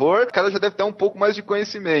 por favor, o cara já deve ter um pouco mais de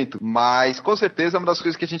conhecimento. Mas, com certeza, é uma das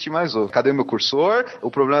coisas que a gente mais ouve. Cadê o meu cursor? O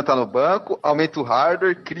problema tá no banco. Aumenta o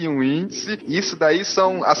hardware, cria um índice. Isso daí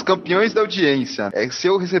são as campeões da audiência. Se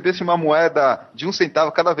eu recebesse uma moeda de 1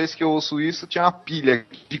 centavo cada vez que eu ouço isso, tinha uma pilha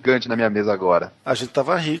gigante na minha mesa agora. A gente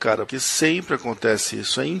tava rico, cara, porque sempre acontece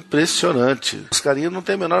isso. É impressionante. Os carinhas não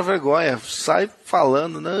têm a menor vergonha. Sai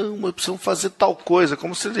falando, não, mas precisamos fazer tal coisa,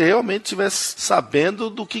 como se ele realmente estivesse sabendo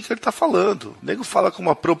do que ele tá falando. O nego fala com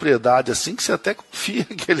uma propriedade assim que você até confia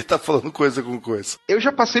que ele tá falando coisa com coisa. Eu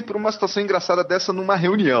já passei por uma situação engraçada dessa numa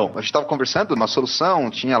reunião. A gente tava conversando, uma solução,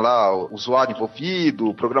 tinha lá o usuário envolvido,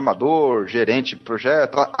 o programador, gerente de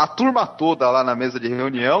projeto, a turma toda lá na mesa de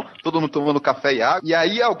reunião, todo mundo tomando café e água, e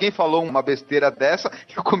aí alguém falou uma besteira dessa,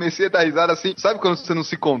 e eu comecei a dar risada assim, sabe quando você não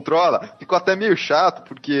se controla? Ficou até meio chato,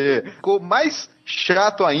 porque ficou mais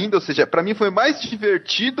chato ainda, ou seja, pra mim foi mais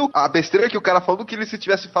divertido a besteira que o cara falou do que ele se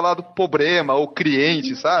tivesse falado problema ou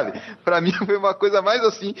cliente, sabe? Pra mim foi uma coisa mais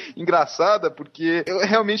assim, engraçada, porque eu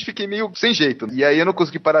realmente fiquei meio sem jeito. E aí eu não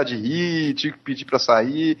consegui parar de rir, tive que pedir pra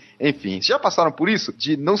sair, enfim. Vocês já passaram por isso?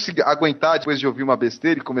 De não se aguentar depois de ouvir uma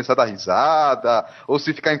besteira e começar a dar risada, ou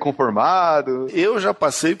se ficar inconformado? Eu já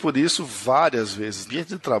passei por isso várias vezes. Ambiente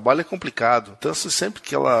de trabalho é complicado. Então você sempre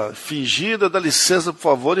que ela fingida, dá licença, por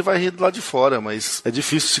favor, e vai rir do lado de fora, mas é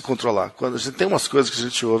difícil se controlar. Quando a gente tem umas coisas que a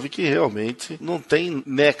gente ouve que realmente não tem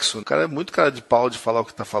nexo. O cara é muito cara de pau de falar o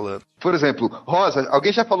que tá falando. Por exemplo, Rosa,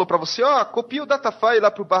 alguém já falou pra você, copia o datafile lá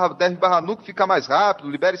pro /dev/nu que fica mais rápido,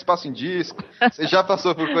 libera espaço em disco. Você já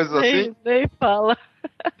passou por coisas assim? Nem fala.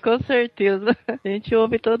 Com certeza. A gente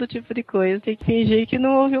ouve todo tipo de coisa. Tem que fingir que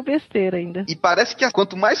não ouviu besteira ainda. E parece que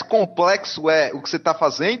quanto mais complexo é o que você tá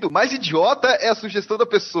fazendo, mais idiota é a sugestão da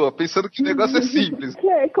pessoa, pensando que o negócio é simples.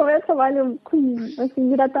 Como eu trabalho assim,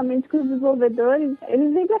 diretamente com os desenvolvedores,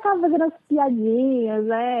 eles sempre acabam fazendo as piadinhas,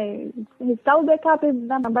 né? Instala o backup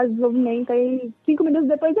na base de desenvolvimento, aí 5 minutos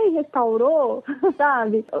depois aí restaurou,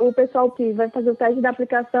 sabe? O pessoal que vai fazer o teste da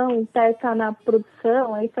aplicação, testa na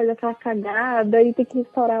produção, aí faz aquela cagada, aí tem que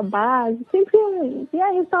restaurar a base. Sempre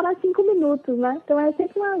restaurar 5 minutos, né? Então é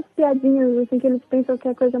sempre umas piadinhas assim que eles pensam que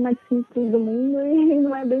é a coisa mais simples do mundo e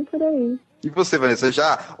não é bem por aí. E você, Vanessa,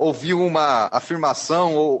 já ouviu uma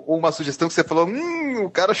afirmação ou uma sugestão que você falou, o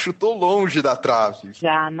cara chutou longe da trave?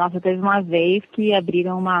 Já, nossa, teve uma vez que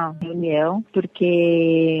abriram uma reunião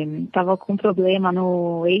porque tava com um problema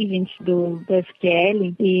no agent do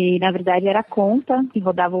SQL e, na verdade, era a conta que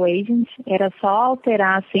rodava o agent, era só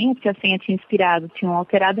alterar a senha, porque a senha tinha expirado, tinham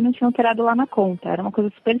alterado e não tinham alterado lá na conta, era uma coisa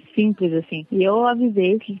super simples, assim. E eu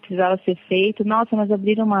avisei que precisava ser feito, nossa, mas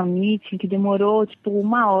abriram uma meeting que demorou,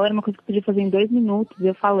 1 hora, uma coisa que podia fazer em 2 minutos,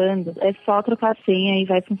 eu falando, é só trocar a senha e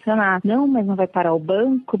vai funcionar. Não, mas não vai parar o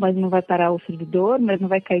banco, mas não vai parar o servidor, mas não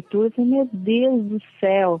vai cair tudo. Eu falei, meu Deus do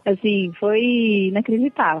céu. Assim, foi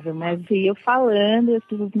inacreditável, mas assim, eu falando, as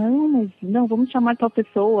pessoas, não, vamos chamar tal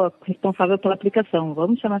pessoa responsável pela aplicação,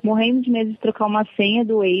 vamos chamar. Morrendo de medo de trocar uma senha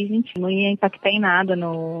do agent, não ia impactar em nada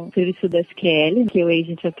no serviço do SQL, que o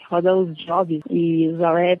agent é que roda os jobs e os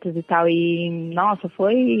alertas e tal, e nossa,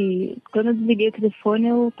 foi... Quando eu desliguei o telefone,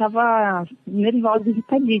 eu tava nervosa e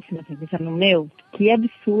irritadíssima, assim, pensando, que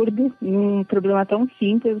absurdo, um problema tão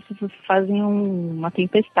simples, as pessoas fazem uma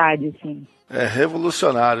tempestade, assim. É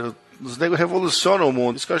revolucionário. Os negros revolucionam o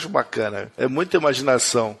mundo, isso que eu acho bacana. É muita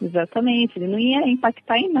imaginação. Exatamente, ele não ia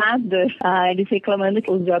impactar em nada. Eles reclamando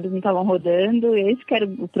que os jobs não estavam rodando, esse que era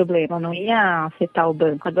o problema, não ia afetar o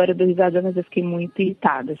banco. Agora eu dou risada, mas eu fiquei muito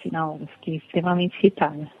irritada, afinal, eu fiquei extremamente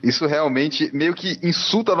irritada. Isso realmente meio que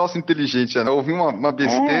insulta a nossa inteligência, né? Eu ouvi uma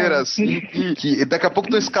besteira assim, que daqui a pouco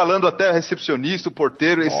estão escalando até a recepcionista, o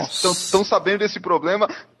porteiro, eles estão sabendo desse problema,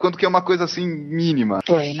 quando que é uma coisa assim mínima.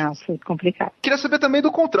 Foi complicado. Queria saber também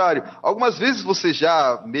do contrário. Algumas vezes você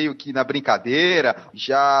já, meio que na brincadeira,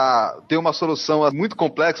 já deu uma solução muito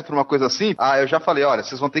complexa para uma coisa assim? Eu já falei, olha,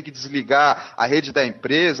 vocês vão ter que desligar a rede da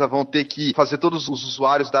empresa, vão ter que fazer todos os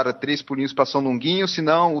usuários dar 3 pulinhos para São Longuinho,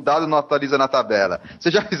 senão o dado não atualiza na tabela.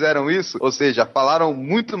 Vocês já fizeram isso? Ou seja, falaram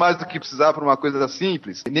muito mais do que precisava para uma coisa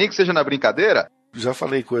simples, nem que seja na brincadeira? Já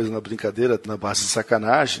falei coisa na brincadeira, na base de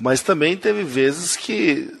sacanagem, mas também teve vezes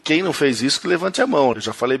que quem não fez isso que levante a mão. Eu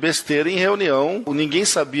já falei besteira em reunião, ninguém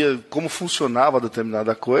sabia como funcionava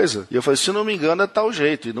determinada coisa, e eu falei, se não me engano é tal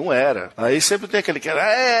jeito, e não era. Aí sempre tem aquele que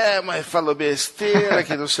mas falou besteira,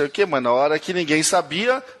 que não sei o quê, mas na hora que ninguém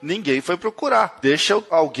sabia, ninguém foi procurar. Deixa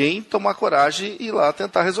alguém tomar coragem e ir lá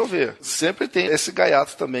tentar resolver. Sempre tem esse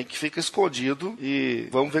gaiato também que fica escondido e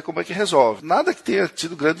vamos ver como é que resolve. Nada que tenha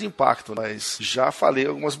tido grande impacto, mas já falei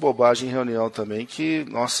algumas bobagens em reunião também que,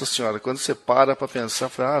 nossa senhora, quando você para pra pensar,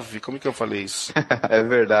 fala, como é que eu falei isso? É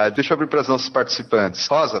verdade. Deixa eu abrir para os nossos participantes.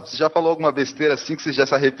 Rosa, você já falou alguma besteira assim que você já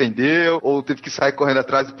se arrependeu, ou teve que sair correndo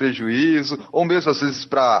atrás do prejuízo, ou mesmo às vezes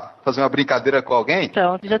pra fazer uma brincadeira com alguém?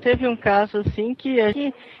 Então, já teve um caso assim que a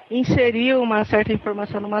gente inseriu uma certa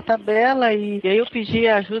informação numa tabela e aí eu pedi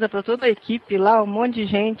ajuda para toda a equipe lá, um monte de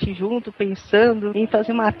gente junto, pensando em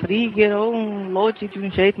fazer uma trigger ou um load de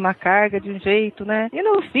um jeito, uma carga de um jeito, né? E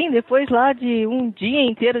no fim, depois lá de um dia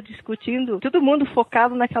inteiro discutindo, todo mundo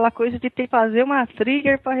focado naquela coisa de ter que fazer uma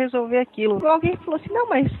trigger para resolver aquilo. Alguém falou assim, não,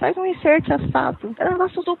 mas faz um insert assado. Era um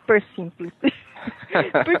negócio super simples.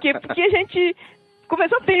 Por quê? Porque a gente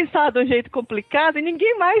começou a pensar de um jeito complicado e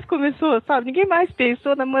ninguém mais começou, sabe? Ninguém mais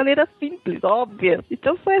pensou da maneira simples, óbvia.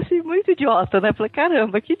 Então foi assim, muito idiota, né? Falei,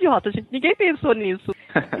 caramba, que idiota, gente. Ninguém pensou nisso.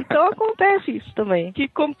 Então acontece isso também, que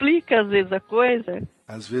complica às vezes a coisa.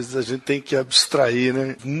 Às vezes a gente tem que abstrair,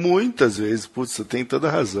 né? Muitas vezes, putz, você tem toda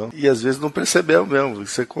a razão. E às vezes não percebeu mesmo,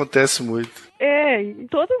 isso acontece muito. E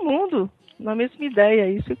todo mundo na mesma ideia,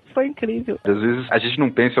 isso foi incrível. Às vezes a gente não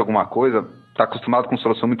pensa em alguma coisa, tá acostumado com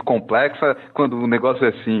solução muito complexa, quando o negócio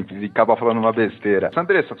é simples e acaba falando uma besteira.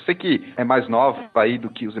 Andressa, você que é mais nova aí do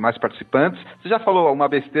que os demais participantes, você já falou uma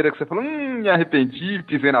besteira que você falou, me arrependi,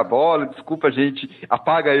 pisei na bola, desculpa gente,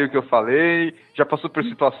 apaga aí o que eu falei, já passou por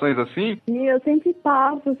situações assim? E eu sempre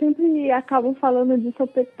passo, eu sempre acabo falando de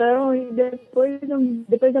sopetão e depois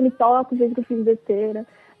eu me toco, vejo que eu fiz besteira.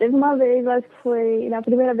 Teve uma vez, acho que foi na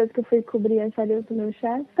primeira vez que eu fui cobrir a enxaria do meu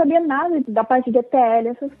chefe, não sabia nada da parte de ETL,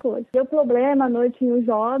 essas coisas. Deu problema à noite em um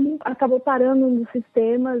job, acabou parando um dos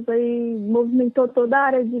sistemas, aí movimentou toda a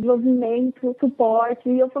área de desenvolvimento, suporte,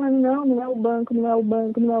 e eu falando, não é o banco.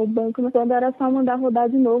 Quando era só mandar rodar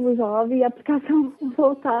de novo o job e a aplicação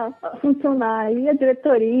voltar a funcionar. Aí a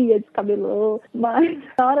diretoria descabelou, mas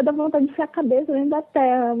na hora da vontade de enfiar a cabeça dentro da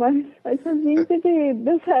terra, mas sozinho que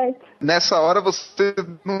deu certo. Nessa hora você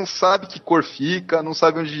não sabe que cor fica, não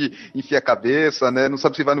sabe onde enfia a cabeça, né? Não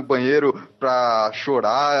sabe se vai no banheiro pra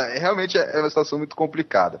chorar. Realmente é uma situação muito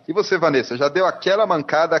complicada. E você, Vanessa, já deu aquela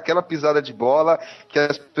mancada, aquela pisada de bola que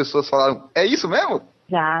as pessoas falaram, é isso mesmo?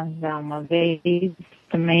 Já uma vez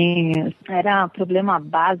também era problema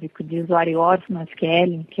básico de usuário órfão no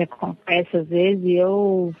SQL, que acontece às vezes, e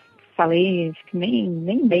eu falei, acho que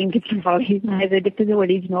nem bem o que eu falei, mas aí depois eu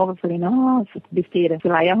olhei de novo e falei, nossa, que besteira. Fui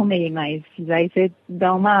lá e arrumei, mas aí você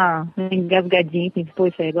dá uma engasgadinha e pensa,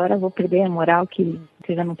 poxa, agora eu vou perder a moral que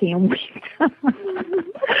você já não tenho muito.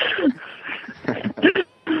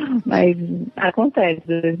 Mas acontece,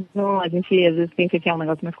 a gente às vezes pensa que é um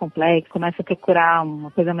negócio mais complexo, começa a procurar uma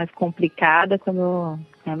coisa mais complicada quando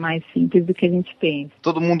é mais simples do que a gente pensa.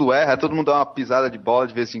 Todo mundo erra, todo mundo dá uma pisada de bola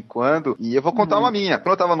de vez em quando, e eu vou contar uma minha.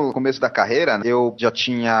 Quando eu tava no começo da carreira, eu já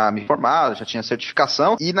tinha me formado, já tinha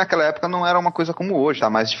certificação, e naquela época não era uma coisa como hoje, tá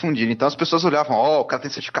mais difundida. Então as pessoas olhavam, o cara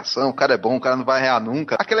tem certificação, o cara é bom, o cara não vai errar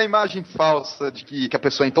nunca. Aquela imagem falsa de que a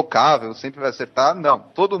pessoa é intocável, sempre vai acertar, não.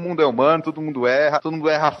 Todo mundo é humano, todo mundo erra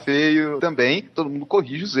feio também, todo mundo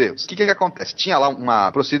corrige os erros. O que acontece? Tinha lá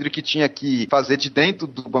uma procedure que tinha que fazer de dentro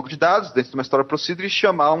do banco de dados, dentro de uma história procedure,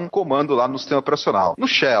 chamar chamar um comando lá no sistema operacional. No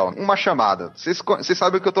Shell, uma chamada. Vocês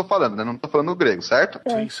sabem o que eu tô falando, né? Não tô falando no grego, certo?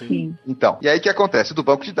 Sim. Então, e aí o que acontece? Do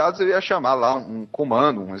banco de dados eu ia chamar lá um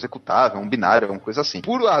comando, um executável, um binário, alguma coisa assim.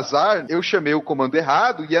 Por azar, eu chamei o comando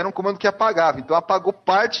errado e era um comando que apagava. Então apagou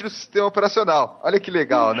parte do sistema operacional. Olha que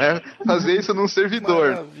legal, né? Fazer isso num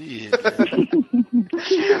servidor. Maravilha.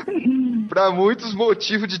 Para muitos,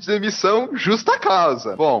 motivo de demissão, justa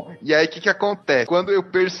causa. Bom, e aí o que acontece? Quando eu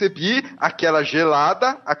percebi aquela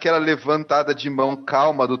gelada, aquela levantada de mão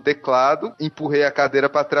calma do teclado, empurrei a cadeira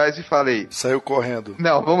para trás e falei... Saiu correndo.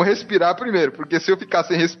 Não, vamos respirar primeiro, porque se eu ficar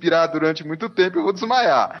sem respirar durante muito tempo, eu vou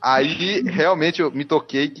desmaiar. Aí, realmente, eu me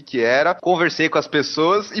toquei o que era, conversei com as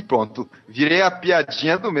pessoas e pronto. Virei a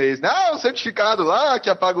piadinha do mês, né? Ah, o certificado lá, que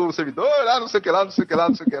apaga o servidor, não sei o que lá, não sei o que lá,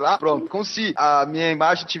 não sei o que lá. Pronto, como se a minha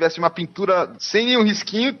imagem tivesse uma pintura sem nenhum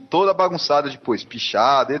risquinho, toda bagunçada depois,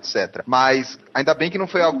 pichada, etc. Mas ainda bem que não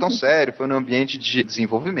foi algo tão sério, foi num ambiente de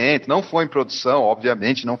desenvolvimento, não foi em produção,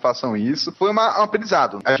 obviamente, não façam isso. Foi um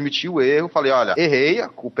aprendizado. Admiti o erro, falei, olha, errei, a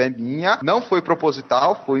culpa é minha, não foi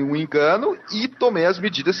proposital, foi um engano e tomei as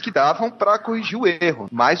medidas que davam pra corrigir o erro.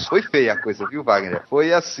 Mas foi feia a coisa, viu, Wagner?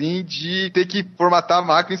 Foi assim de ter que formatar a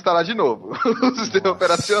máquina e instalar de novo o sistema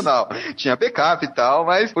operacional. Tinha backup e tal,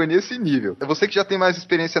 mas foi nesse nível. Você que já tem mais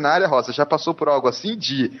experiência na área, Rosa, já passou por algo assim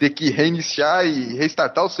de ter que reiniciar e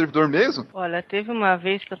restartar o servidor mesmo? Olha, teve uma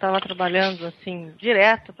vez que eu tava trabalhando assim,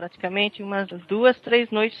 direto praticamente, umas 2,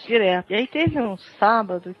 3 noites direto. E aí teve um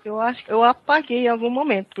sábado que eu acho que eu apaguei em algum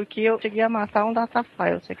momento, porque eu cheguei a matar um data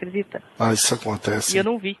file, você acredita? Ah, isso acontece. E eu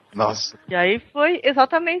não vi. Nossa. E aí foi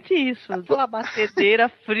exatamente isso. Aquela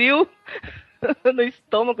batedeira, frio no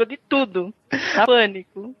estômago, de tudo.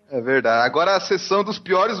 Pânico. É verdade. Agora a sessão dos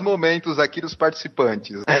piores momentos aqui dos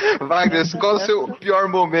participantes. Wagner, qual é o seu pior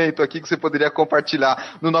momento aqui que você poderia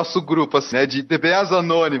compartilhar no nosso grupo, assim, né, de DBAs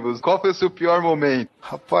anônimos? Qual foi o seu pior momento?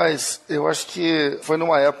 Rapaz, eu acho que foi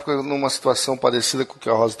numa época, numa situação parecida com o que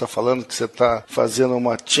a Rosa tá falando, que você tá fazendo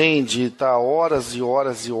uma change e tá horas e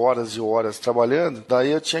horas e horas e horas trabalhando.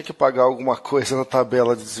 Daí eu tinha que pagar alguma coisa na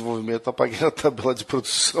tabela de desenvolvimento, eu paguei na tabela de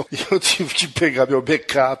produção e eu tive que pegar meu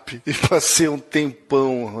backup e passei um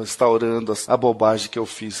tempão restaurando a bobagem que eu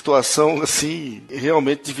fiz. Situação, assim,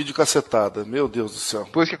 realmente de videocassetada. Meu Deus do céu.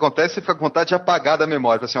 Depois que acontece, você fica com vontade de apagar da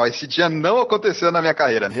memória. Assim, ó, esse dia não aconteceu na minha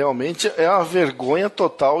carreira. Realmente é uma vergonha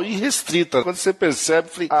total e irrestrita. Quando você percebe,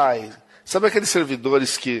 ai... Sabe aqueles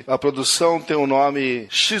servidores que a produção tem um nome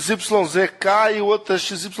XYZK e o outro é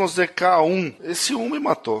XYZK1? Esse 1 me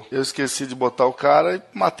matou. Eu esqueci de botar o cara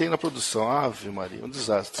e matei na produção. Ave Maria, um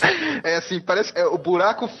desastre. É assim, parece o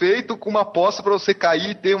buraco feito com uma poça pra você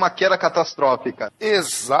cair e ter uma queda catastrófica.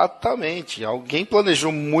 Exatamente. Alguém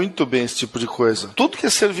planejou muito bem esse tipo de coisa. Tudo que é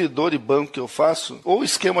servidor e banco que eu faço, ou o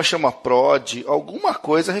esquema chama prod, alguma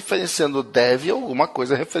coisa referenciando dev, alguma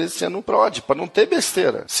coisa referenciando prod, pra não ter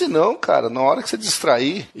besteira. Senão, cara, na hora que você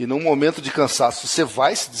distrair e num momento de cansaço você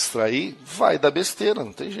vai se distrair, vai dar besteira,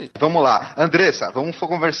 não tem jeito. Vamos lá. Andressa, vamos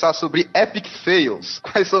conversar sobre epic fails.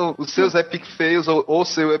 Quais são os seus epic fails ou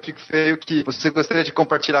seu epic fail que você gostaria de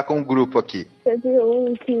compartilhar com o grupo aqui? Teve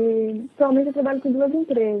um que... Atualmente eu trabalho com 2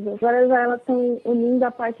 empresas. Agora já elas estão unindo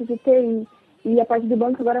a parte de TI. E a parte do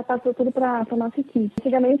banco agora passou tudo para a nossa equipe.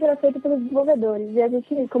 Antigamente era feito pelos desenvolvedores. E a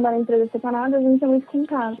gente, como era empresa separada, a gente tinha muito com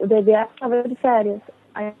casa. O DBA estava de férias.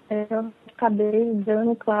 Aí eu acabei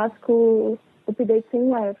dando o clássico update sem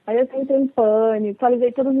erro. Aí eu entrei em pânico,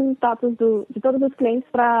 atualizei todos os status de todos os clientes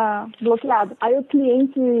para bloqueado. Aí o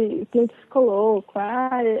cliente ficou louco,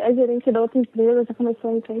 a gerente da outra empresa já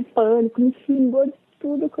começou a entrar em pânico, me xingou de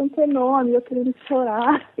tudo quanto é nome, eu querendo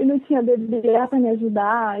chorar, e não tinha DBA para me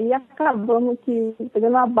ajudar, e acabamos que,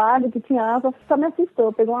 pegando uma base que tinha lá, só me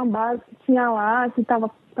assustou, pegou uma base que tinha lá, que estava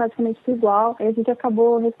praticamente igual, aí a gente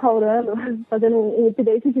acabou restaurando, fazendo um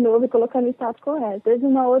update de novo e colocando o status correto. Teve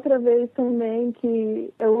uma outra vez também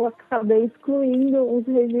que eu acabei excluindo uns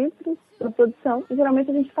registros da produção, e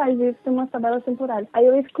geralmente a gente faz isso, tem uma tabela temporária. Aí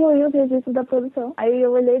eu excluí os registros da produção, aí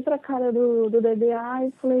eu olhei pra cara do DBA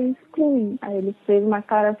e falei, excluí. Aí ele fez uma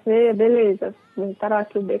cara feia, beleza, vou parar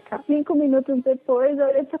aqui o backup. 5 minutos depois, eu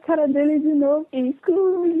olhei pra cara dele de novo e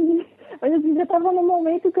excluí. Mas eu já tava no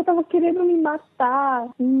momento que eu tava querendo me matar,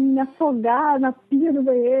 me afogar na pia do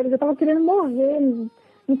banheiro, já tava querendo morrer,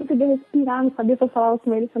 não conseguia respirar, não sabia se eu falava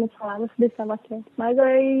com ele, se eu não falava, se deixava quieto. Mas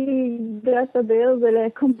aí, graças a Deus, ele é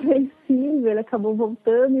compreensível, ele acabou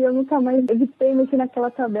voltando e eu nunca mais evitei mexer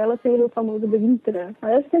naquela tabela sem o famoso Begintran.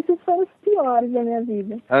 Mas acho que esses foram os piores da minha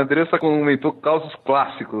vida. A Andressa comentou casos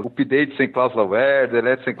clássicos, update sem cláusula where,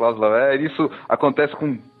 delete sem cláusula where, isso acontece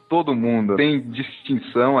com todo mundo. Sem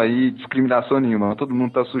distinção aí, discriminação nenhuma. Todo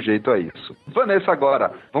mundo tá sujeito a isso. Vanessa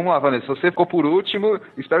agora. Vamos lá, Vanessa. Você ficou por último.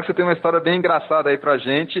 Espero que você tenha uma história bem engraçada aí pra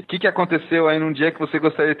gente. O que aconteceu aí num dia que você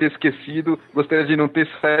gostaria de ter esquecido, gostaria de não ter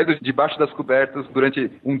saído debaixo das cobertas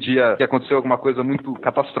durante um dia que aconteceu alguma coisa muito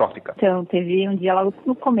catastrófica? Então, teve um dia logo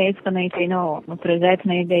no começo, quando eu entrei no projeto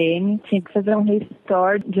na IBM, tinha que fazer um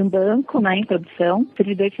restore de um banco, né, em produção. O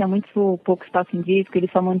servidor tinha muito pouco espaço em disco, ele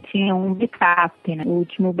só mantinha um backup, né, o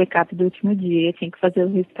último backup do último dia. Eu tinha que fazer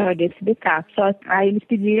o restore desse backup. Só aí eles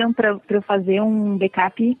pediram pra eu fazer um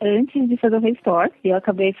backup antes de fazer o restore, e eu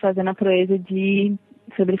acabei fazendo a proeza de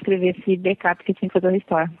sobrescrever esse backup que eu tinha que fazer o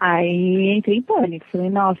restore. Aí entrei em pânico. Falei,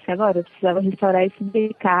 nossa, agora eu precisava restaurar esse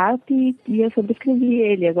backup e eu sobrescrevi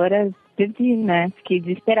ele. Agora perdi, né? Fiquei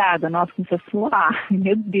desesperada. Nossa, começou a suar.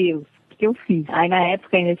 Meu Deus. Que eu fiz. Aí na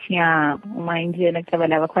época ainda tinha uma indiana que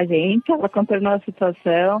trabalhava com a gente, ela contornou a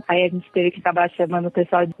situação, aí a gente teve que acabar chamando o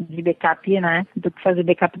pessoal de backup, né, do que fazer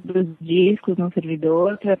backup dos discos no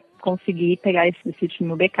servidor pra conseguir pegar esse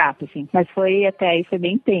último backup, assim. Mas até aí foi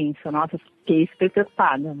bem tenso, nossa, fiquei super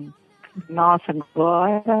preocupada, né? Nossa,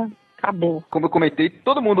 agora acabou. Como eu comentei,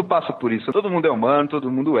 todo mundo passa por isso. Todo mundo é humano, todo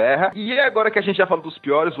mundo erra. E é agora que a gente já fala dos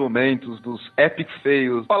piores momentos, dos epic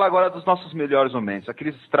fails. Fala agora dos nossos melhores momentos.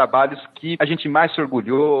 Aqueles trabalhos que a gente mais se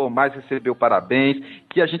orgulhou, mais recebeu parabéns,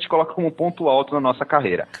 que a gente coloca como ponto alto na nossa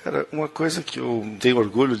carreira. Cara, uma coisa que eu tenho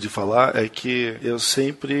orgulho de falar é que eu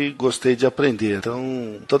sempre gostei de aprender. Então,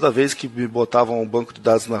 toda vez que me botavam um banco de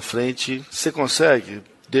dados na frente, você consegue?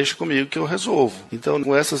 Deixa comigo que eu resolvo. Então,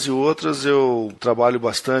 com essas e outras, eu trabalho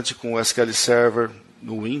bastante com SQL Server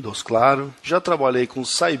no Windows, claro. Já trabalhei com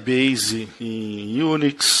Sybase em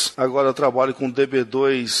Unix. Agora eu trabalho com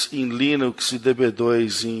DB2 em Linux e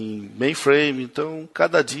DB2 em mainframe. Então,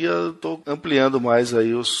 cada dia eu estou ampliando mais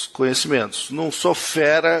aí os conhecimentos. Não sou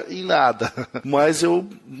fera em nada, mas eu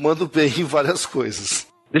mando bem em várias coisas.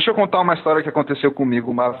 Deixa eu contar uma história que aconteceu comigo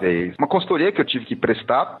uma vez. Uma consultoria que eu tive que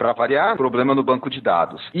prestar para variar, problema no banco de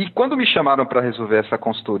dados. E quando me chamaram para resolver essa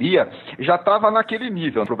consultoria, já estava naquele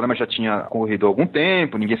nível. O problema já tinha corrido algum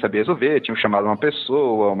tempo, ninguém sabia resolver, tinham chamado uma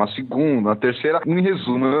pessoa, uma segunda, uma terceira. Em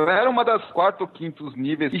resumo, eu era uma das 4º ou 5º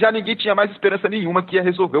níveis e já ninguém tinha mais esperança nenhuma que ia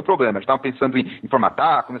resolver o problema. Estavam pensando em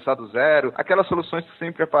formatar, começar do zero, aquelas soluções que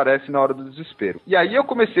sempre aparecem na hora do desespero. E aí eu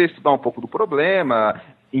comecei a estudar um pouco do problema,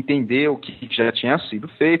 entender o que já tinha sido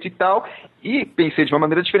feito e tal, e pensei de uma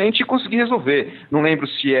maneira diferente e consegui resolver. Não lembro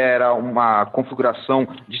se era uma configuração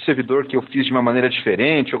de servidor que eu fiz de uma maneira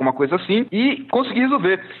diferente, alguma coisa assim, e consegui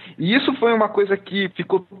resolver. E isso foi uma coisa que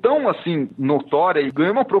ficou tão, assim, notória e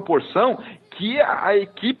ganhou uma proporção que a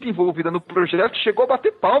equipe envolvida no projeto chegou a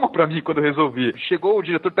bater palma pra mim quando eu resolvi. Chegou o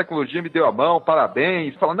diretor de tecnologia, me deu a mão,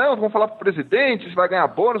 parabéns, falou, não, vamos falar pro presidente, você vai ganhar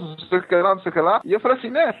bônus, não sei o que lá, não sei o que lá. E eu falei assim,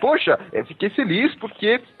 né, poxa, fiquei feliz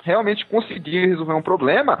porque realmente consegui resolver um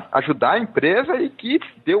problema, ajudar a empresa e que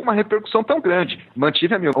deu uma repercussão tão grande.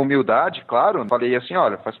 Mantive a minha humildade, claro, falei assim,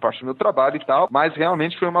 olha, faz parte do meu trabalho e tal, mas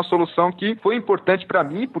realmente foi uma solução que foi importante pra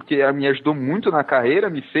mim, porque me ajudou muito na carreira,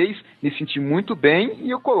 me fez me sentir muito bem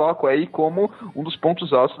e eu coloco aí como um dos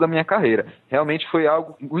pontos altos da minha carreira. Realmente foi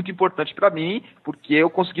algo muito importante para mim, porque eu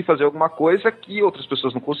consegui fazer alguma coisa que outras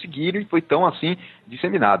pessoas não conseguiram e foi tão assim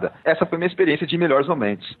disseminada. Essa foi minha experiência de melhores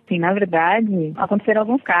momentos. Sim, na verdade, aconteceram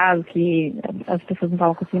alguns casos que as pessoas não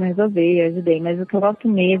estavam conseguindo resolver, eu ajudei, mas o que eu gosto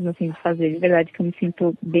mesmo assim, de fazer, de verdade, que eu me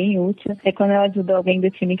sinto bem útil, é quando eu ajudo alguém do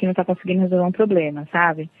time que não está conseguindo resolver um problema,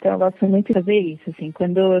 sabe? Então eu gosto muito de fazer isso, assim,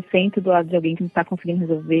 quando eu sento do lado de alguém que não está conseguindo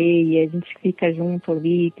resolver e a gente fica junto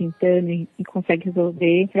ali, tentando e consegue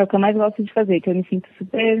resolver, é o que eu mais gosto de fazer, que eu me sinto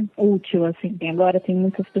super útil, assim. Agora tem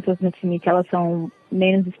muitas pessoas no time que elas são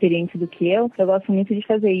menos experientes do que eu gosto muito de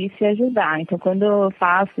fazer isso e ajudar. Então, quando eu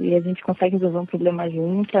faço e a gente consegue resolver um problema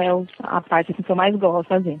junto, é a parte que eu mais gosto de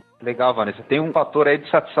fazer. Legal, Vanessa. Tem um fator aí de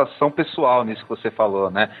satisfação pessoal nisso que você falou,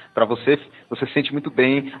 né? Pra você se sente muito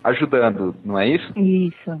bem ajudando, não é isso?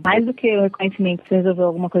 Isso. Mais do que o reconhecimento, você resolveu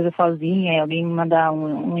alguma coisa sozinha, alguém me mandar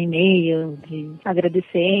um e-mail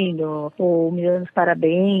agradecendo ou me dando os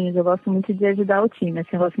parabéns, eu gosto muito de ajudar o time, assim,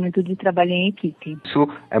 eu gosto muito de trabalhar em equipe. Isso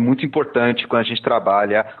é muito importante quando a gente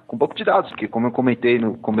trabalha com banco de dados, porque como eu comentei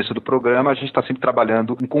no começo do programa, a gente está sempre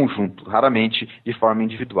trabalhando em conjunto, raramente de forma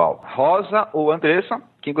individual. Rosa ou Andressa?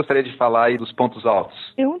 Quem gostaria de falar aí dos pontos altos?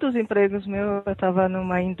 Em um dos empregos meus, eu estava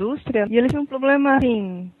numa indústria e eles tinham um problema,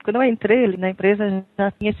 assim, quando eu entrei na empresa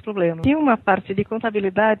já tinha esse problema. Tinha uma parte de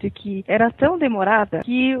contabilidade que era tão demorada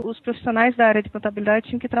que os profissionais da área de contabilidade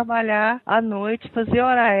tinham que trabalhar à noite, fazer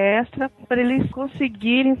hora extra para eles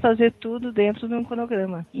conseguirem fazer tudo dentro de um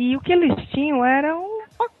cronograma. E o que eles tinham era um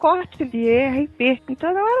pacote de ERP.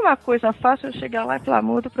 Então não era uma coisa fácil eu chegar lá e falar,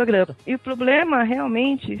 muda o programa. E o problema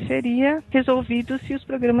realmente seria resolvido se os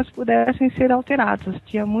programas pudessem ser alterados.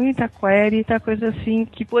 Tinha muita query, muita coisa assim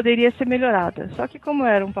que poderia ser melhorada. Só que como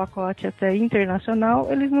era um pacote até internacional,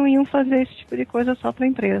 eles não iam fazer esse tipo de coisa só para a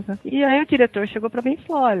empresa. E aí o diretor chegou para mim e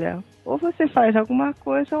falou, olha, ou você faz alguma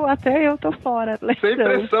coisa ou até eu tô fora. Sem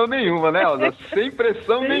pressão nenhuma, né, Elza? Sem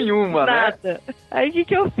pressão nenhuma, nada. né? Aí o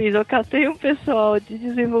que eu fiz? Eu catei um pessoal de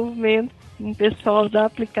desenvolvimento, um pessoal da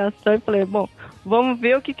aplicação e falei, bom, vamos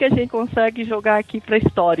ver o que a gente consegue jogar aqui para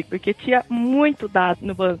histórico, porque tinha muito dado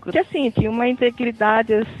no banco. Porque assim, tinha uma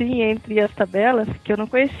integridade assim entre as tabelas que eu não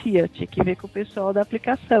conhecia, tinha que ver com o pessoal da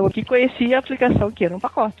aplicação, que conhecia a aplicação que era um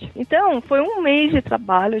pacote. Então, foi um mês de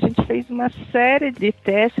trabalho, a gente fez uma série de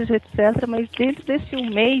testes, etc, mas dentro desse um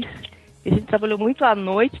mês, a gente trabalhou muito à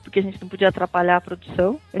noite, porque a gente não podia atrapalhar a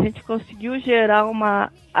produção, a gente conseguiu gerar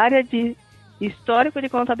uma área de histórico de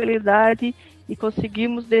contabilidade e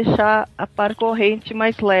conseguimos deixar a par corrente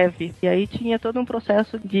mais leve. E aí tinha todo um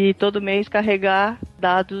processo de todo mês carregar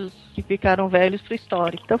dados que ficaram velhos para o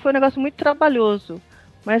histórico. Então foi um negócio muito trabalhoso.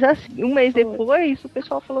 Mas assim, um mês depois, o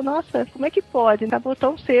pessoal falou, nossa, como é que pode? Acabou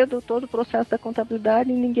tão cedo todo o processo da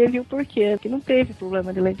contabilidade e ninguém viu por quê, porque não teve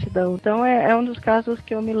problema de lentidão. Então é um dos casos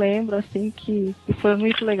que eu me lembro, assim, que foi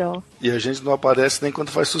muito legal. E a gente não aparece nem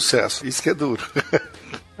quando faz sucesso. Isso que é duro.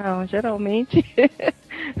 Não, geralmente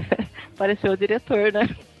apareceu o diretor, né?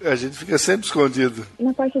 A gente fica sempre escondido.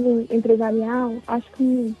 Na parte do empresarial, acho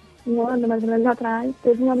que um ano mais ou menos atrás,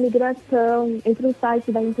 teve uma migração entre o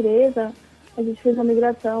site da empresa. A gente fez uma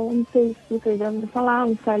migração, não sei se vocês já ouviram falar,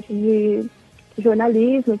 um site de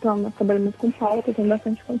jornalismo, então nós trabalhamos com pauta, tem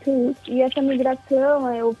bastante conteúdo. E essa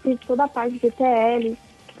migração, eu fiz toda a parte de ETL,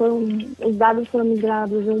 os dados foram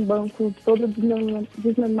migrados de um banco todo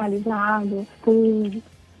desnormalizado, com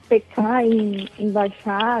PK em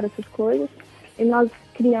baixar, essas coisas. E nós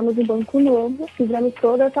criamos um banco novo, fizemos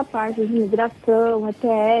toda essa parte de migração,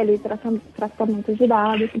 ETL, tratamento de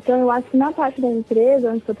dados. Então eu acho que na parte da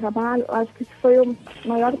empresa onde eu trabalho, eu acho que esse foi o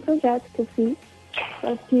maior projeto que eu fiz. Eu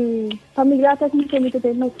acho que para migrar até que não foi muito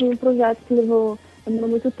tempo, mas foi um projeto que demorou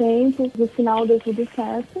muito tempo, no final deu tudo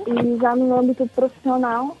certo. E já no âmbito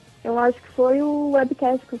profissional, eu acho que foi o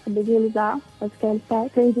webcast que eu acabei de realizar, o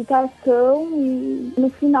webcast, tem indicação e no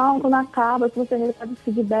final, quando acaba, que você recebe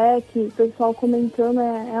feedback, o pessoal comentando,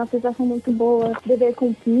 é uma sensação muito boa, dever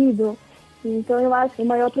cumprido. Então eu acho que o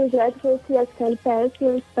maior projeto foi esse SQL Pass, que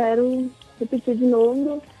eu espero repetir de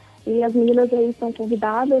novo. E as meninas aí estão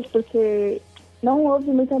convidadas, porque não houve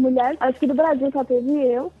muita mulher. Acho que do Brasil só teve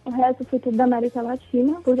eu, o resto foi tudo da América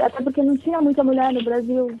Latina. Até porque não tinha muita mulher no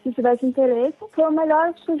Brasil, se tivesse interesse. Foi o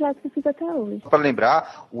melhor projeto que eu fiz até hoje. Para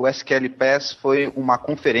lembrar, o SQL Pass foi uma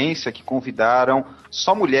conferência que convidaram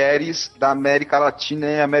só mulheres da América Latina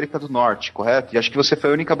e América do Norte, correto? E acho que você foi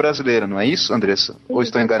a única brasileira, não é isso, Andressa? Sim, ou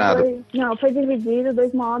estou enganado? Foi dividido,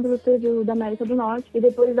 2 módulos, teve o da América do Norte e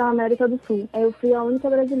depois da América do Sul. Eu fui a única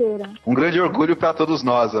brasileira. Um grande orgulho para todos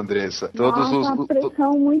nós, Andressa. Uma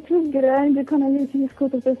pressão muito grande quando a gente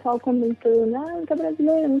escuta o pessoal comentando, nunca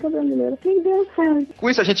brasileira. Meu Deus do céu. Com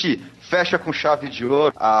isso a gente fecha com chave de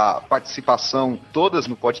ouro a participação todas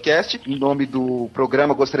no podcast. Em nome do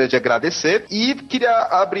programa gostaria de agradecer e queria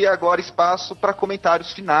abrir agora espaço para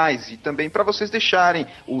comentários finais e também para vocês deixarem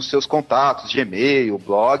os seus contatos de e-mail,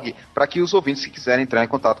 blog, para que os ouvintes que quiserem entrar em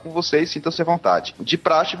contato com vocês sintam-se à vontade. De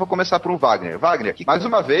praxe, vou começar por um Wagner. Wagner, mais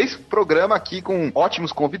uma vez, programa aqui com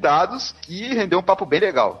ótimos convidados que rendeu um papo bem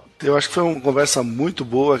legal. Eu acho que foi uma conversa muito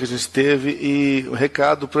boa que a gente teve e um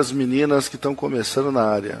recado para as meninas que estão começando na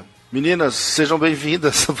área. Meninas, sejam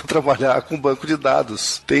bem-vindas para trabalhar com banco de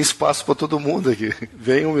dados. Tem espaço para todo mundo aqui.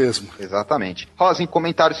 Venham mesmo. Exatamente. Rosa, em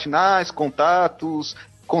comentários finais, contatos,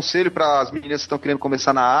 conselho para as meninas que estão querendo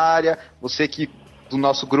começar na área, você que do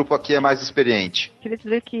nosso grupo aqui é mais experiente. Queria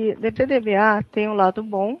dizer que DPDBA tem um lado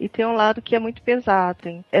bom e tem um lado que é muito pesado.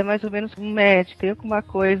 Hein? É mais ou menos um médico. Tem alguma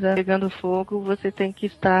coisa pegando fogo, você tem que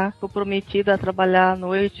estar comprometido a trabalhar à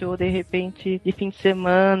noite ou de repente de fim de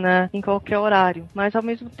semana, em qualquer horário. Mas ao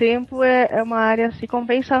mesmo tempo é uma área que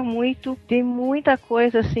compensa muito. Tem muita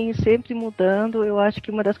coisa assim, sempre mudando. Eu acho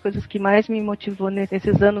que uma das coisas que mais me motivou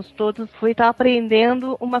nesses anos todos foi estar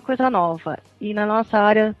aprendendo uma coisa nova. E na nossa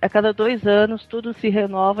área, a cada 2 anos, tudo se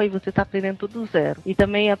renova e você está aprendendo tudo do zero. E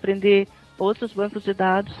também aprender outros bancos de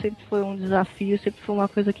dados sempre foi um desafio, sempre foi uma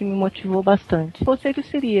coisa que me motivou bastante. O conselho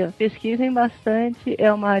seria, pesquisem bastante,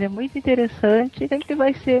 é uma área muito interessante, sempre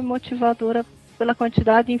vai ser motivadora pela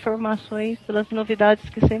quantidade de informações, pelas novidades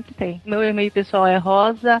que sempre tem. Meu e-mail pessoal é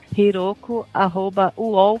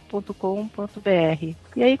rosahiroko@uol.com.br.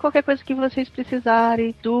 E aí qualquer coisa que vocês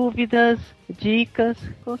precisarem, dúvidas, dicas,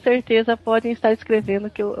 com certeza podem estar escrevendo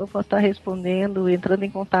que eu posso estar respondendo, entrando em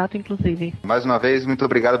contato, inclusive. Mais uma vez, muito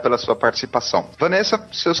obrigado pela sua participação. Vanessa,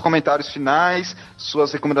 seus comentários finais,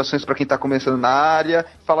 suas recomendações para quem está começando na área.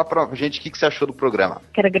 Fala pra gente o que você achou do programa.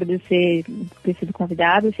 Quero agradecer por ter sido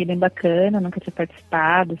convidado, achei bem bacana, nunca tinha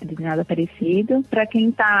participado de nada parecido. Para quem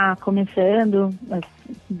está começando,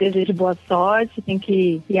 desejo boa sorte, tem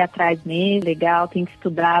que ir atrás mesmo, legal, tem que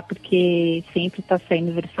estudar, porque sempre está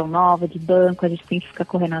saindo versão nova de banco, a gente tem que ficar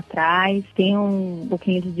correndo atrás. Tem um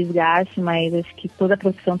pouquinho de desgaste, mas acho que toda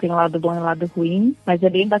profissão tem um lado bom e um lado ruim, mas é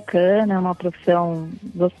bem bacana, é uma profissão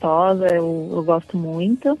gostosa, eu gosto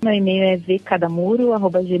muito. Meu e-mail é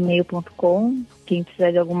vcadamuro@gmail.com. Quem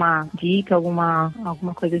precisar de alguma dica, alguma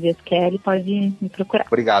coisa de SQL, pode me procurar.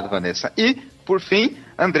 Obrigado, Vanessa. E, por fim,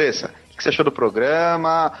 Andressa, o que você achou do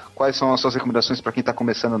programa? Quais são as suas recomendações para quem está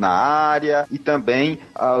começando na área? E também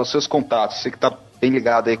os seus contatos. Você que está bem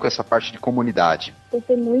ligado aí com essa parte de comunidade.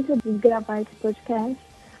 Gostei muito de gravar esse podcast.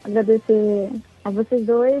 Agradecer a vocês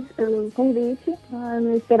dois pelo convite. Eu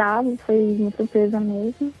não esperava, foi uma surpresa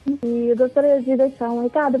mesmo. E eu gostaria de deixar um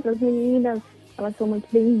recado para as meninas. Elas são muito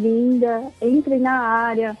bem-vindas. Entrem na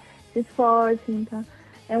área, se esforcem, tá?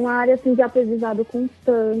 É uma área assim, de aprendizado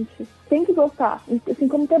constante. Tem que gostar. Assim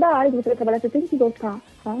como toda área que você vai trabalhar, você tem que gostar,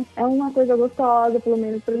 tá? É uma coisa gostosa, pelo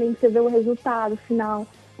menos para mim, que você vê o resultado final.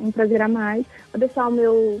 Um prazer a mais. Vou deixar o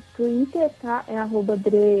meu Twitter, tá? É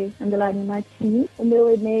 @dre_martins. O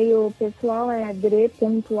meu e-mail pessoal é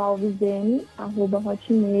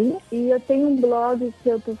dre.alvesm@hotmail. E eu tenho um blog que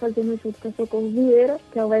eu tô fazendo junto com a Socorro Vieira,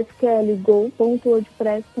 que é o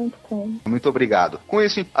sklgo.wordpress.com. Muito obrigado. Com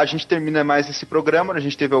isso, a gente termina mais esse programa. A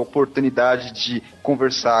gente teve a oportunidade de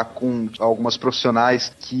conversar com algumas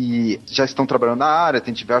profissionais que já estão trabalhando na área,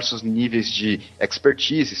 tem diversos níveis de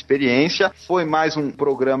expertise, experiência. Foi mais um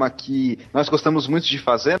programa que nós gostamos muito de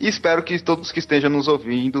fazer e espero que todos que estejam nos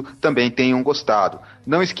ouvindo também tenham gostado.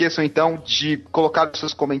 Não esqueçam então de colocar os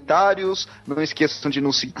seus comentários, não esqueçam de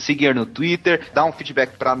nos seguir no Twitter, dar um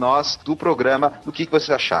feedback para nós do programa, do que vocês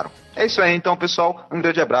acharam. É isso aí então, pessoal, um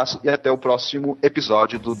grande abraço e até o próximo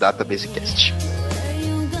episódio do Database Cast.